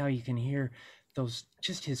amazing how you can hear those,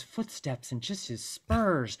 just his footsteps and just his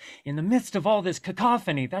spurs in the midst of all this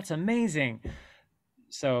cacophony. That's amazing.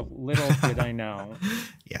 So little did I know.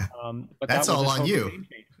 Yeah. But that's that was all on you.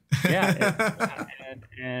 Yeah.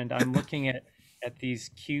 And I'm looking at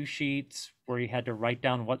these cue sheets where you had to write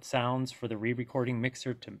down what sounds for the re-recording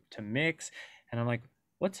mixer to mix. And I'm like,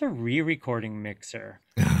 what's a re-recording mixer?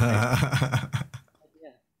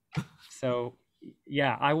 So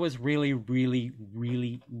yeah, I was really, really,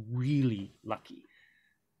 really, really lucky.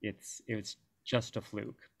 It's just a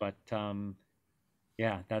fluke, but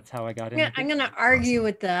yeah, that's how I got in. Yeah, I'm going to argue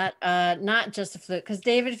with that. Not just a fluke, because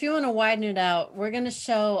David, if you want to widen it out, we're going to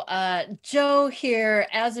show Joe here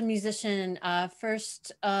as a musician.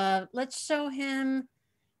 First, let's show him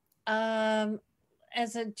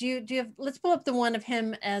as a. Do you have? Let's pull up the one of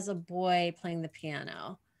him as a boy playing the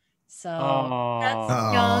piano. So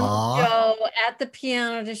that's young Joe at the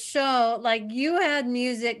piano to show like you had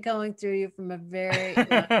music going through you from a very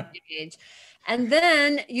young age. And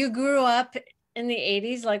then you grew up in the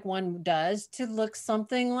 80s, like one does, to look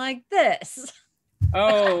something like this.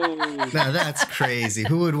 Oh, now that's crazy.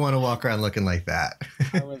 Who would want to walk around looking like that?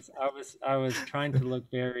 I was trying to look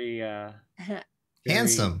very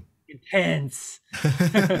handsome. Intense.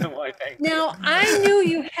 Now, I knew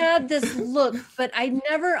you had this look, but I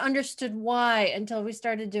never understood why until we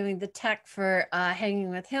started doing the tech for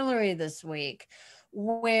Hanging with Hilari this week,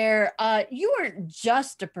 where you weren't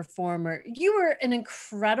just a performer, you were an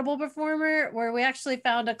incredible performer, where we actually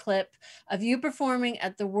found a clip of you performing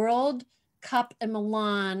at the World Cup in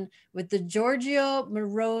Milan with the Giorgio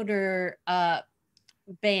Moroder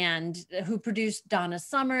band who produced Donna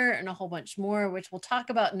Summer and a whole bunch more, which we'll talk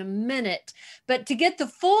about in a minute. But to get the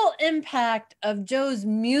full impact of Joe's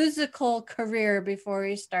musical career before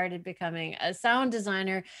he started becoming a sound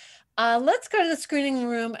designer, let's go to the screening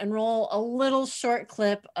room and roll a little short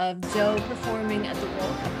clip of Joe performing at the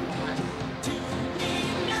World Cup in Milan.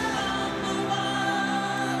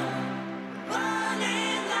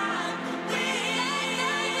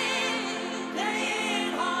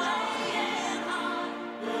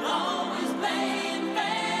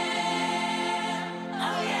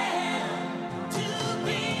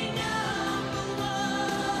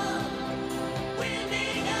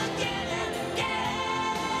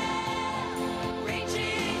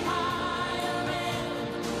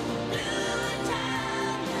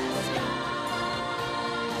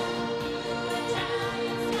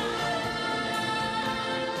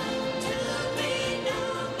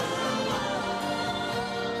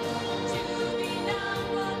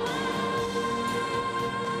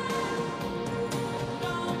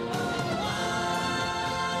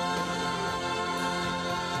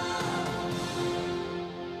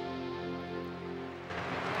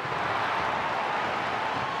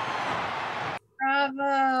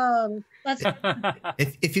 Bravo. Let's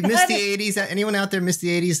If you missed the 80s, anyone out there missed the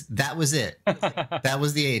 80s, that was it. That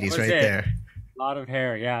was the 80s right there. A lot of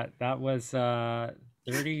hair. Yeah, that was 30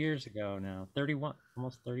 years ago now. 31,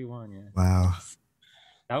 almost 31. Yeah. Wow.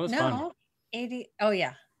 That was fun. 80. Oh,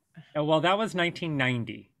 yeah. Oh, well, that was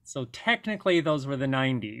 1990. So technically those were the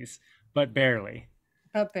 90s, but barely.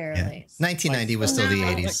 But barely. Yeah. 1990 was still the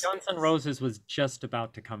 80s. Guns N' Roses was just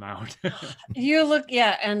about to come out. You look,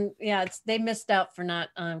 yeah, and yeah, they missed out for not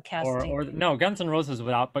casting. or no, Guns N' Roses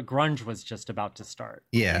was out, but grunge was just about to start.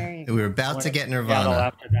 Yeah, we were about to get Nirvana. Seattle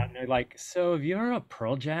after that, and they're like, "So have you heard of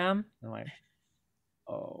Pearl Jam?" And I'm like,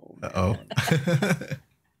 "Oh." Uh-oh.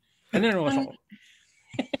 And then it was.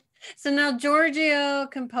 So now Giorgio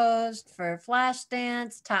composed for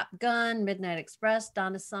Flashdance, Top Gun, Midnight Express,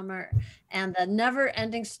 Donna Summer, and The Never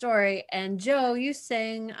Ending Story. And Joe, you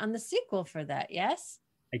sang on the sequel for that, yes?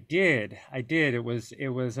 I did. It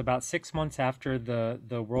was about 6 months after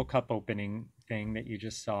the World Cup opening thing that you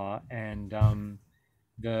just saw, and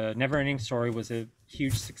the Never Ending Story was a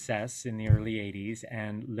huge success in the early 80s,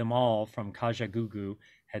 and Limal from Kajagoogoo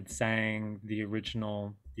had sang the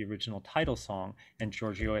original title song, and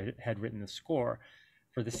Giorgio had written the score.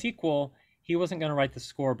 For the sequel, he wasn't going to write the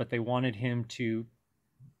score, but they wanted him to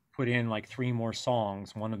put in like 3 more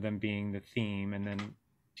songs, one of them being the theme, and then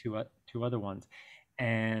two other ones.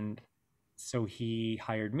 And so he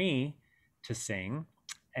hired me to sing,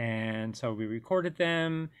 and so we recorded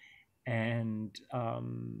them, and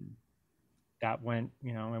that went,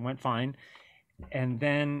 it went fine. And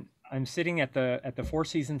then I'm sitting at the Four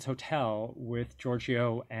Seasons Hotel with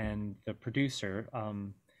Giorgio and the producer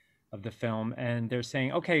of the film, and they're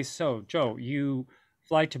saying, "Okay, so Joe, you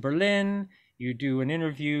fly to Berlin, you do an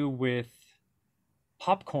interview with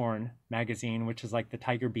Popcorn magazine, which is like the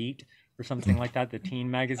Tiger Beat or something like that, the teen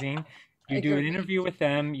magazine. You do an interview with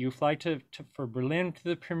them, you fly for Berlin to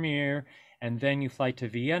the premiere, and then you fly to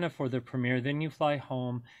Vienna for the premiere, then you fly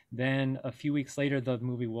home, then a few weeks later the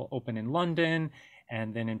movie will open in London,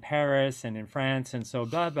 and then in Paris and in France, and so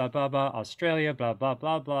blah, blah, blah, blah, Australia, blah, blah,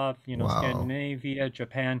 blah, blah, Wow. Scandinavia,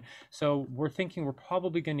 Japan. So we're thinking we're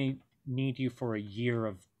probably going to need you for a year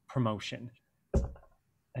of promotion."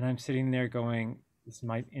 And I'm sitting there going,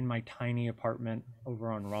 in my tiny apartment over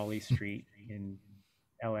on Raleigh Street in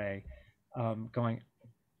LA, going,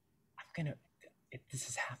 this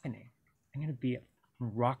is happening. I'm going to be a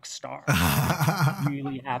rock star. It's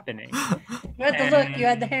really happening. You had the look, you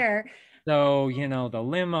had the hair. So, the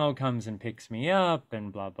limo comes and picks me up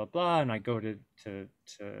and blah, blah, blah. And I go to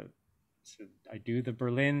I do the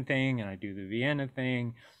Berlin thing and I do the Vienna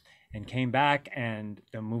thing, and came back, and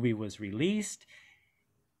the movie was released,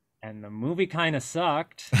 and the movie kind of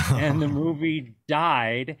sucked, and the movie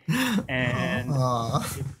died, and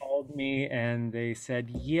they called me and they said,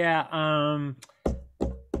 the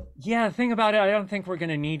thing about it, I don't think we're going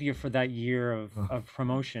to need you for that year of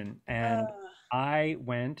promotion. And I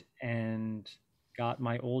went and got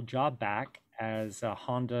my old job back as a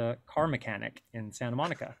Honda car mechanic in Santa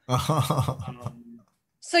Monica.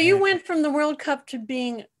 So you went from the World Cup to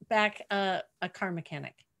being back a car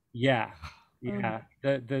mechanic. Yeah.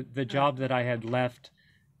 The job that I had left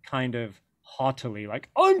kind of haughtily, like,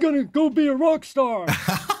 I'm going to go be a rock star.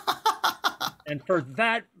 And for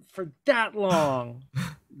for that long.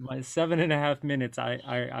 My 7.5 minutes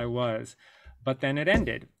I was, but then it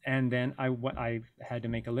ended, and then I had to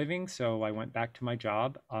make a living, so I went back to my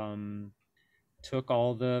job, took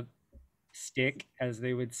all the stick, as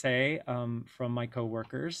they would say, from my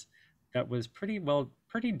coworkers. That was pretty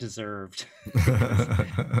deserved.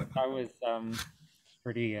 I was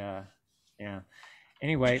pretty yeah.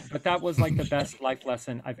 Anyway, but that was like the best life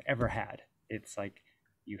lesson I've ever had. It's like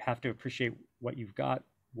you have to appreciate what you've got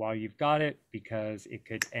while you've got it, because it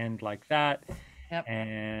could end like that. Yep.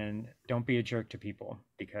 And don't be a jerk to people,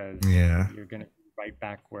 because you're gonna be right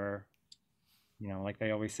back where, like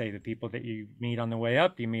they always say, the people that you meet on the way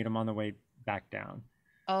up, you meet them on the way back down.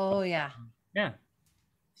 Oh yeah. Yeah.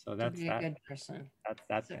 So To that's be a that. good person. That's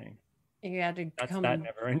that thing. You had to That's come. that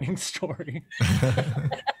never-ending story.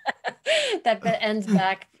 that ends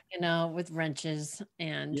back, with wrenches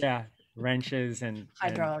and wrenches and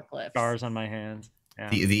hydraulic lifts. scars on my hands. Yeah.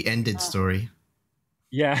 The ended story.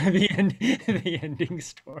 Yeah, the ending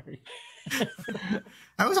story.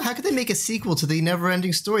 How could they make a sequel to the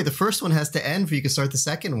never-ending story? The first one has to end for you to start the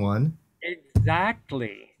second one.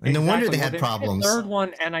 Exactly. And no wonder they Well, had made problems. a third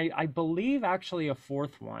one, and I believe actually a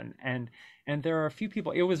fourth one. And there are a few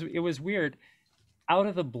people. It was weird. Out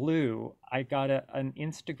of the blue, I got an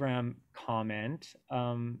Instagram comment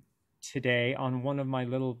today on one of my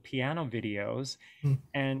little piano videos,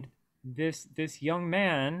 and this young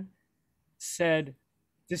man said,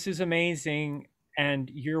 "This is amazing, and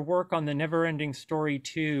your work on the Never-Ending Story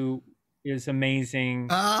 2 is amazing.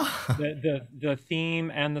 The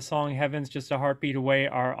theme and the song Heaven's Just a Heartbeat Away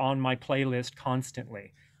are on my playlist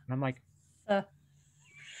constantly." And I'm like,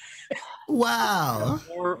 wow.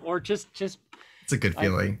 Or just It's a good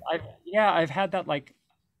feeling. I've had that like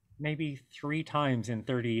maybe 3 times in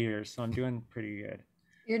 30 years, so I'm doing pretty good.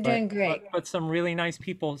 You're doing great. But some really nice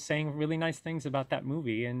people saying really nice things about that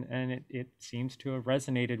movie, and it seems to have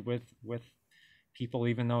resonated with people,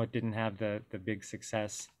 even though it didn't have the big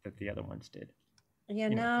success that the other ones did.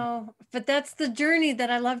 But that's the journey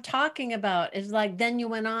that I love talking about. Is like, then you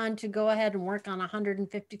went on to go ahead and work on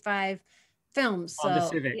 155 films. On the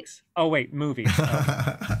Civics. Oh wait, movies.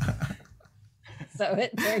 So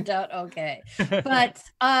it turned out okay. But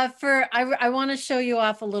I want to show you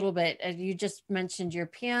off a little bit. You just mentioned your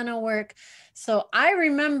piano work. So I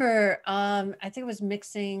remember, I think it was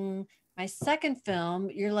mixing my second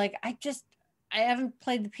film. You're like, I haven't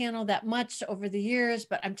played the piano that much over the years,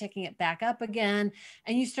 but I'm taking it back up again.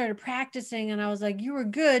 And you started practicing, and I was like, you were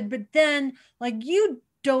good. But then like you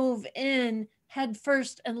dove in head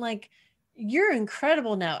first, and like, you're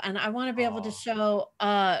incredible now. And I want to be able to show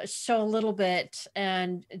a little bit.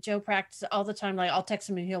 And Joe practices all the time. Like, I'll text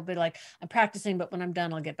him and he'll be like, I'm practicing, but when I'm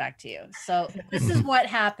done, I'll get back to you. So this is what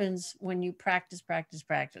happens when you practice.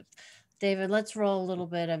 David, let's roll a little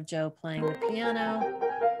bit of Joe playing the piano.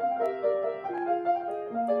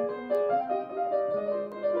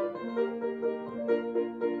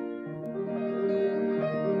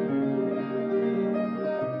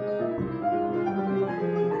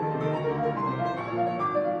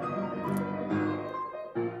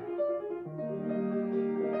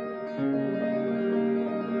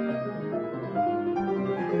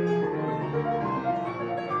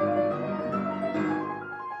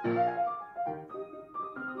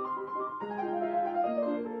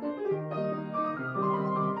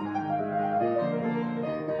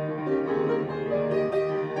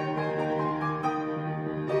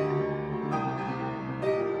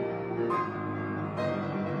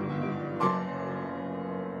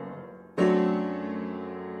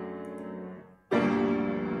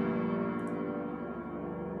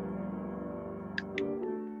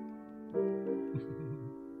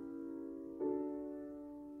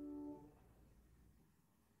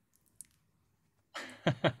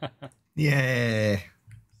 Yeah.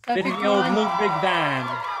 Fitting the old Move Big Band.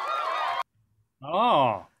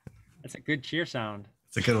 Oh, that's a good cheer sound.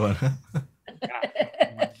 It's a good one.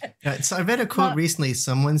 So I read a quote recently.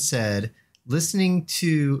 Someone said, listening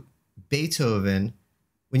to Beethoven,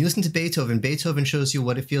 when you listen to Beethoven, Beethoven shows you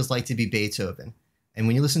what it feels like to be Beethoven. And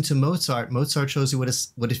when you listen to Mozart, Mozart shows you what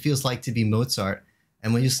it feels like to be Mozart.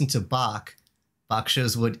 And when you listen to Bach, Bach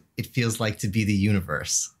shows what it feels like to be the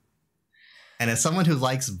universe. And as someone who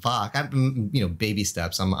likes Bach, baby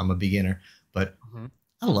steps, I'm a beginner, but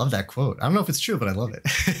I love that quote. I don't know if it's true, but I love it.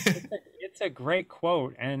 It's a great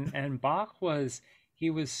quote. And Bach was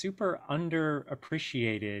super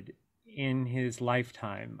underappreciated in his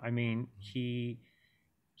lifetime. I mean, he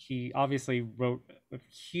obviously wrote a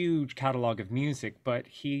huge catalog of music, but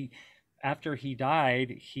after he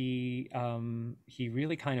died, he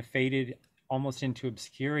really kind of faded almost into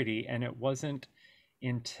obscurity, and it wasn't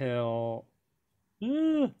until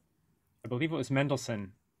I believe it was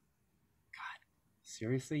Mendelssohn. God,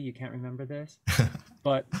 seriously, you can't remember this?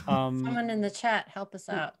 But Someone in the chat, help us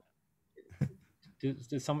out.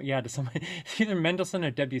 does someone, either Mendelssohn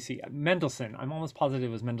or Debussy. Mendelssohn, I'm almost positive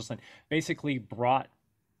it was Mendelssohn. Basically brought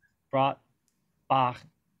Bach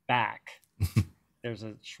back. There's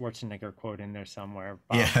a Schwarzenegger quote in there somewhere.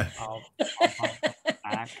 Bach, Yeah. I'll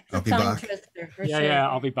back. I'll be Tongue back. twister for Yeah, sure. yeah,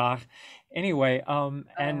 I'll be back. Anyway, my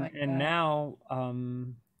and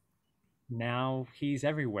God. now he's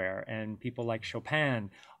everywhere, and people like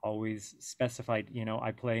Chopin always specified, you know,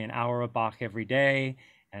 I play an hour of Bach every day,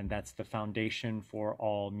 and that's the foundation for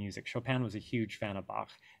all music. Chopin was a huge fan of Bach,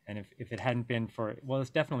 and if it hadn't been for, well,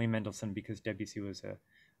 it's definitely Mendelssohn, because Debussy was a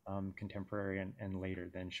contemporary and later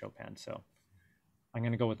than Chopin. So I'm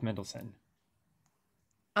going to go with Mendelssohn.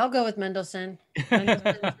 I'll go with Mendelssohn.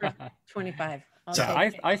 Mendelssohn for 25. I'll So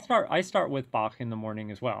take it. I start with Bach in the morning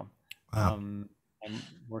as well. Wow. I'm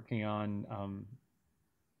working on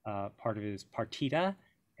part of his partita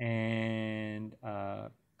and a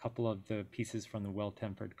couple of the pieces from the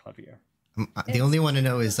Well-Tempered Clavier. The only one I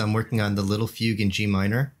know is I'm working on the Little Fugue in G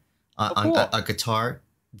minor on cool. a guitar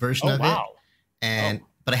version of it. And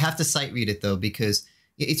but I have to sight read it though, because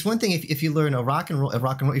it's one thing if you learn a rock and roll, if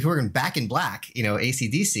you're working Back in Black, you know,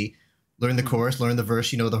 AC/DC, learn the chorus, learn the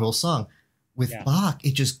verse, you know the whole song. With Bach,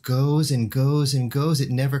 it just goes and goes and goes.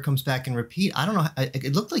 It never comes back and repeat. I don't know.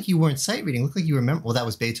 It looked like you weren't sight reading. It looked like you remember. Well, that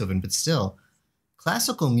was Beethoven, but still,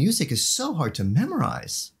 classical music is so hard to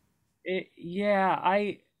memorize.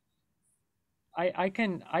 I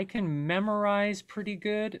can memorize pretty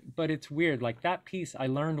good, but it's weird. Like that piece I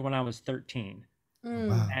learned when I was 13,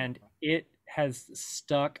 Wow. and it has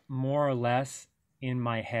stuck more or less in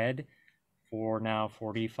my head for now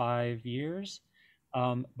 45 years.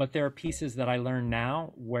 But there are pieces that I learn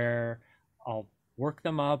now where I'll work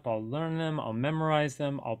them up, I'll learn them, I'll memorize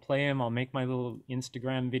them, I'll play them, I'll make my little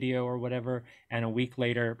Instagram video or whatever, and a week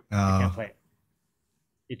later I can't play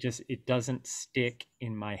it. It doesn't stick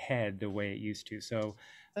in my head the way it used to. So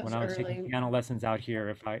when I was taking piano lessons out here,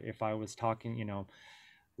 if I was talking, you know,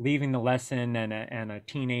 leaving the lesson and a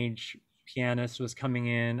teenage pianist was coming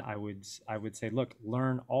in, I would say, look,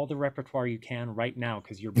 learn all the repertoire you can right now,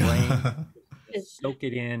 because your brain soak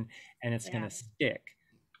it in and it's going to stick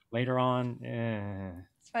later on.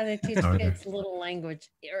 That's why they teach kids little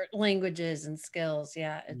languages and skills.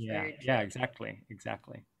 Yeah, it's very true. Yeah, exactly.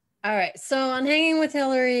 All right, so on Hanging with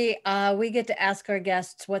Hilary, we get to ask our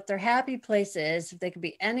guests what their happy place is, if they could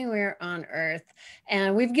be anywhere on earth.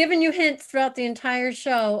 And we've given you hints throughout the entire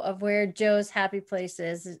show of where Joe's happy place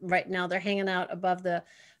is. Right now, they're hanging out above the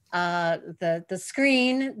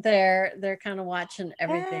screen. They're kind of watching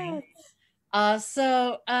everything.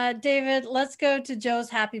 So David, let's go to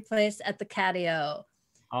Joe's happy place at the Catio.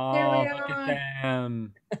 Oh, Here we look are. at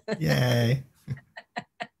them! Yay!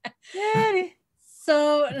 Yay!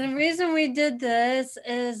 So the reason we did this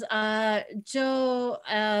is Joe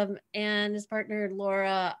and his partner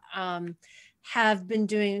Laura have been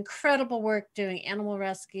doing incredible work doing animal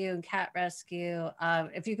rescue and cat rescue.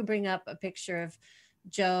 If you could bring up a picture of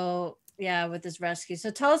Joe, with his rescue.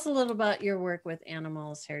 So tell us a little about your work with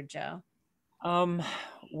animals here, Joe.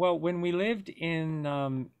 Well, when we lived in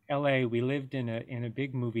LA, we lived in a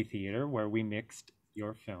big movie theater where we mixed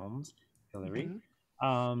your films, Hilary.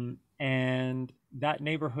 Mm-hmm. And that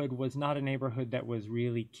neighborhood was not a neighborhood that was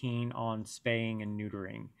really keen on spaying and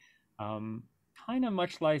neutering. Kind of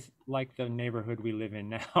much like the neighborhood we live in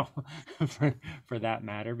now, for that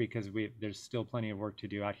matter, because there's still plenty of work to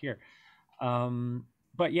do out here.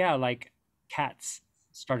 But yeah, like cats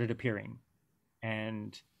started appearing,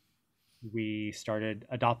 and we started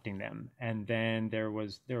adopting them. And then there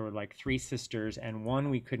were like 3 sisters, and one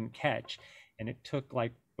we couldn't catch, and it took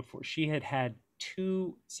before she had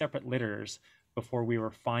 2 separate litters before we were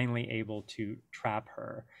finally able to trap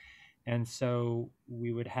her. And so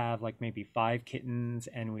we would have maybe 5 kittens,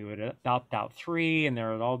 and we would adopt out 3, and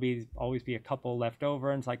there would always be a couple left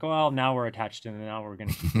over. And it's like, well, now we're attached to them, and now we're going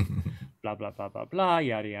to keep blah, blah, blah, blah, blah,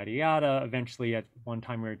 yada, yada, yada. Eventually, at one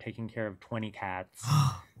time, we were taking care of 20 cats.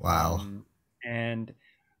 Wow. And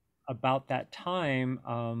about that time,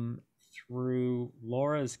 through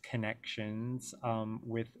Laura's connections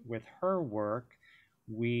with her work,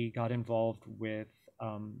 we got involved with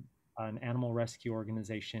an animal rescue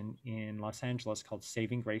organization in Los Angeles called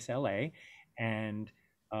Saving Grace LA, and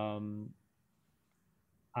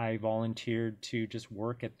I volunteered to just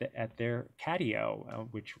work at their Catio,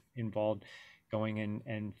 which involved going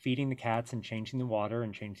and feeding the cats and changing the water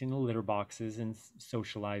and changing the litter boxes and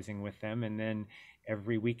socializing with them. And then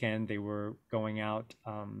every weekend they were going out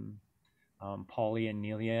Paulie and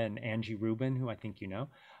Nelia and Angie Rubin, who I think you know,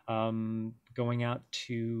 going out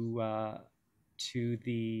to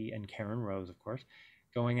the, and Karen Rose, of course,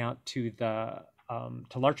 going out to the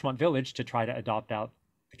to Larchmont Village to try to adopt out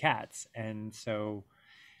the cats. And so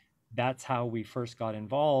that's how we first got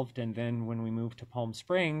involved. And then when we moved to Palm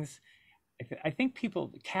Springs, I think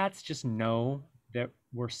cats just know that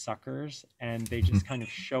we're suckers, and they just kind of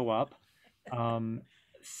show up.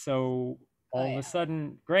 So all of a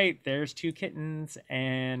sudden, great, there's 2 kittens,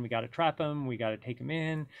 and we got to trap them. We got to take them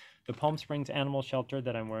in. The Palm Springs Animal Shelter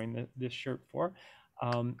that I'm wearing this shirt for,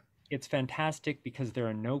 it's fantastic because they're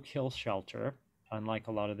a no-kill shelter, unlike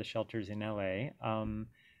a lot of the shelters in LA.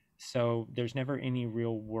 So there's never any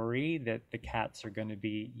real worry that the cats are going to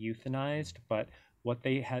be euthanized. But what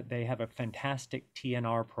they have a fantastic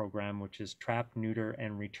TNR program, which is trap, neuter,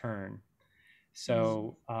 and return.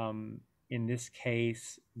 So in this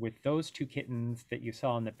case, with those 2 kittens that you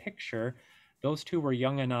saw in the picture, those 2 were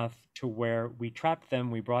young enough to where we trapped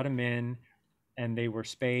them, we brought them in, and they were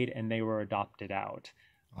spayed and they were adopted out.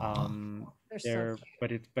 They're so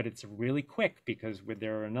cute. But it's really quick because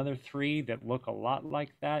there are another 3 that look a lot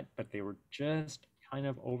like that, but they were just kind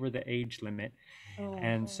of over the age limit.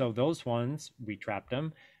 And so those ones, we trapped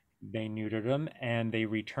them, they neutered them, and they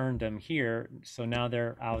returned them here. So now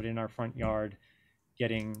they're out in our front yard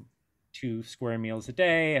getting 2 square meals a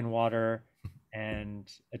day and water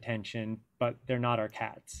and attention, but they're not our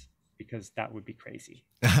cats because that would be crazy.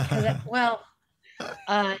 Well,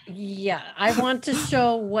 yeah, I want to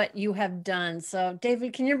show what you have done. So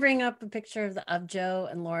David, can you bring up a picture of Joe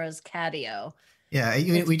and Laura's Catio? Yeah,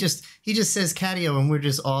 he just says Catio, and we're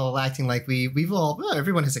just all acting like we've all, well,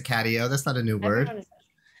 everyone has a Catio. That's not a new word.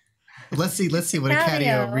 Let's see what a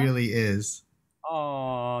Catio really is.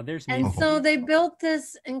 Oh, there's me. And so they built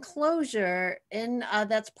this enclosure in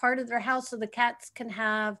that's part of their house, so the cats can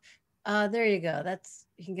have. There you go.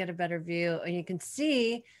 You can get a better view, and you can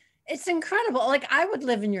see. It's incredible. Like, I would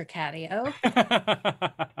live in your Catio.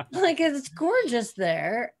 Like, it's gorgeous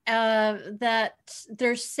there. That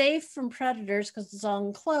they're safe from predators because it's all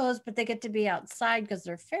enclosed, but they get to be outside because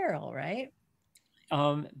they're feral, right?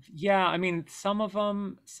 Yeah, I mean, some of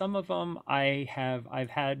them I've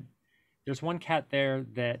had. There's one cat there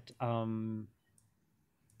that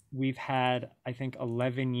we've had, I think,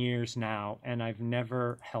 11 years now, and I've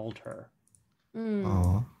never held her.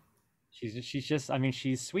 Oh. She's just, I mean,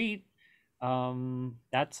 she's sweet.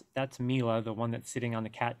 That's Mila, the one that's sitting on the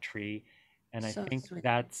cat tree, and I think sweet.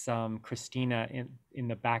 That's Christina in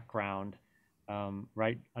the background,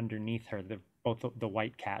 right underneath her, both the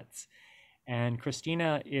white cats. And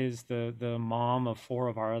Christina is the mom of 4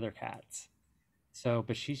 of our other cats. So,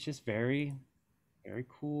 but she's just very, very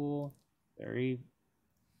cool, very,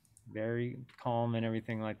 very calm and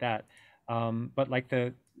everything like that. But like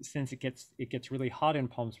since it gets really hot in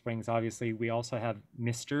Palm Springs, obviously we also have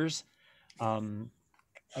misters. So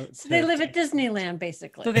they live at Disneyland,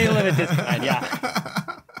 basically. So they live at Disneyland,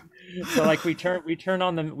 yeah. So like we turn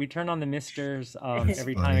on the misters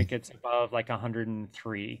every time it gets above like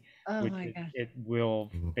 103, which it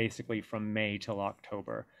will basically from May till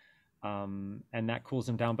October. And that cools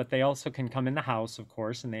them down, but they also can come in the house, of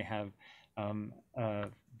course, and they have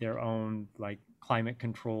their own like climate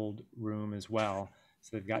controlled room as well.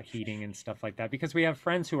 So they've got heating and stuff like that, because we have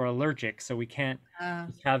friends who are allergic, so we can't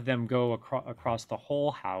just have them go across the whole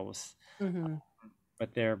house. But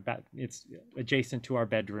it's adjacent to our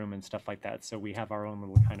bedroom and stuff like that. So we have our own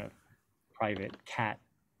little kind of private cat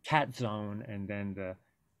zone, and then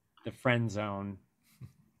the friend zone.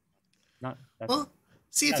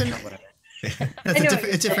 See, it's a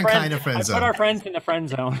different kind of friend zone. I put our friends in the friend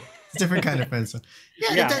zone. It's a different kind of friend zone.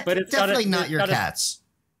 Yeah, but it's definitely not your cats.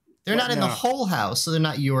 They're not in the whole house, so they're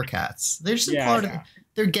not your cats. They're just part of.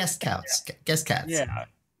 They're guest cats. Guest cats.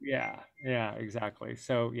 Yeah, exactly.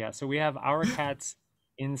 So we have our cats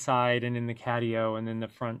inside and in the catio, and then the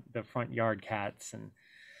front yard cats, and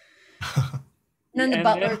then the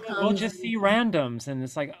butler comes. We'll just see randoms, and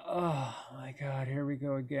it's like, oh my god, here we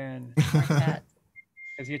go again.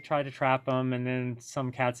 Because you try to trap them, and then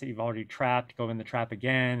some cats that you've already trapped go in the trap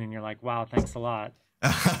again, and you're like, wow, thanks a lot.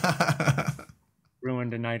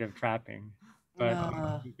 Ruined a night of trapping,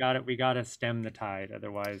 but we got to stem the tide,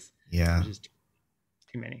 otherwise there's just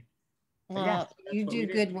too many. Well, you do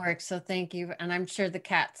good work, so thank you, and I'm sure the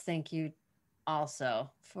cats thank you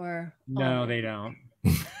also for. No, they don't.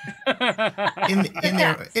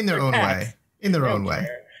 in their own way. In their own way.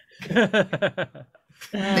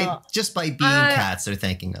 Just by being cats, they're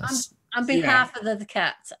thanking us. On behalf of the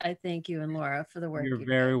cats, I thank you and Laura for the work. You're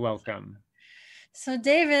very welcome. So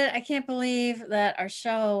David, I can't believe that our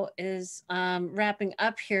show is wrapping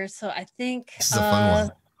up here. So I think This is a fun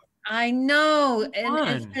one. I know, and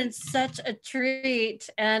it's Fun. been such a treat.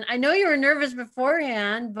 And I know you were nervous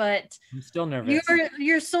beforehand, but I'm still nervous.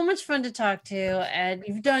 you're so much fun to talk to, and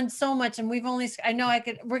you've done so much. And we're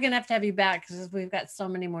gonna have you back because we've got so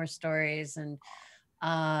many more stories and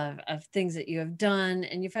of things that you have done,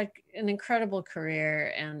 and you've had an incredible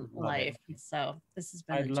career and life. So this has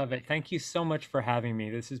been. I love it. Thank you so much for having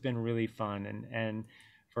me. This has been really fun, and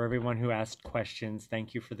for everyone who asked questions,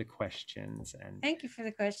 thank you for the questions. And Thank you for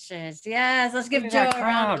the questions. Yes, let's give look Joe at a that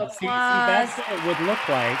round of crowd. See, applause. that's what it would look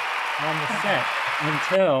like on the set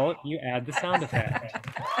until you add the sound effect.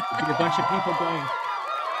 It'd be a bunch of people going.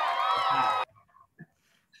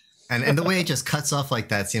 And the way it just cuts off like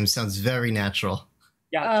that sounds very natural.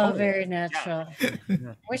 Yeah. Oh, totally. very natural.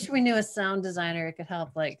 Yeah. Wish we knew a sound designer who could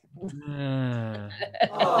help. Like, Yes.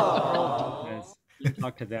 You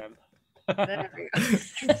talk to them. there we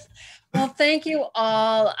go. Well, thank you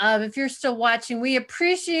all. If you're still watching, we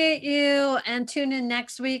appreciate you, and tune in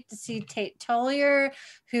next week to see Tate Tollier,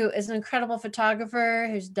 who is an incredible photographer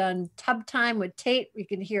who's done Tub Time with Tate. You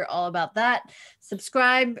can hear all about that.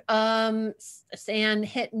 Subscribe and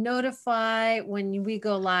hit notify when we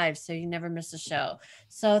go live so you never miss a show.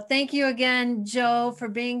 So thank you again, Joe, for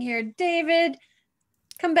being here. David,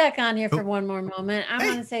 come back on here for one more moment. I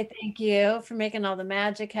want to say thank you for making all the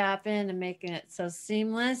magic happen and making it so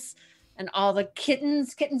seamless. And all the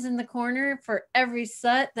kittens in the corner for every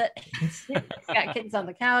set that got kittens on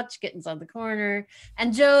the couch, kittens on the corner.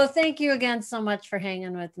 And Joe, thank you again so much for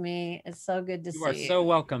hanging with me. It's so good to see you. You are so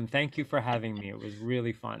welcome. Thank you for having me. It was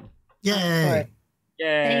really fun. Yay.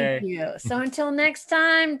 Yay. Thank you. So until next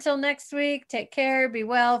time, until next week, take care, be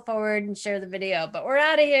well, forward, and share the video. But we're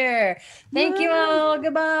out of here. Thank you all.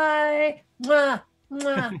 Goodbye. Mwah,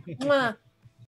 mwah, mwah.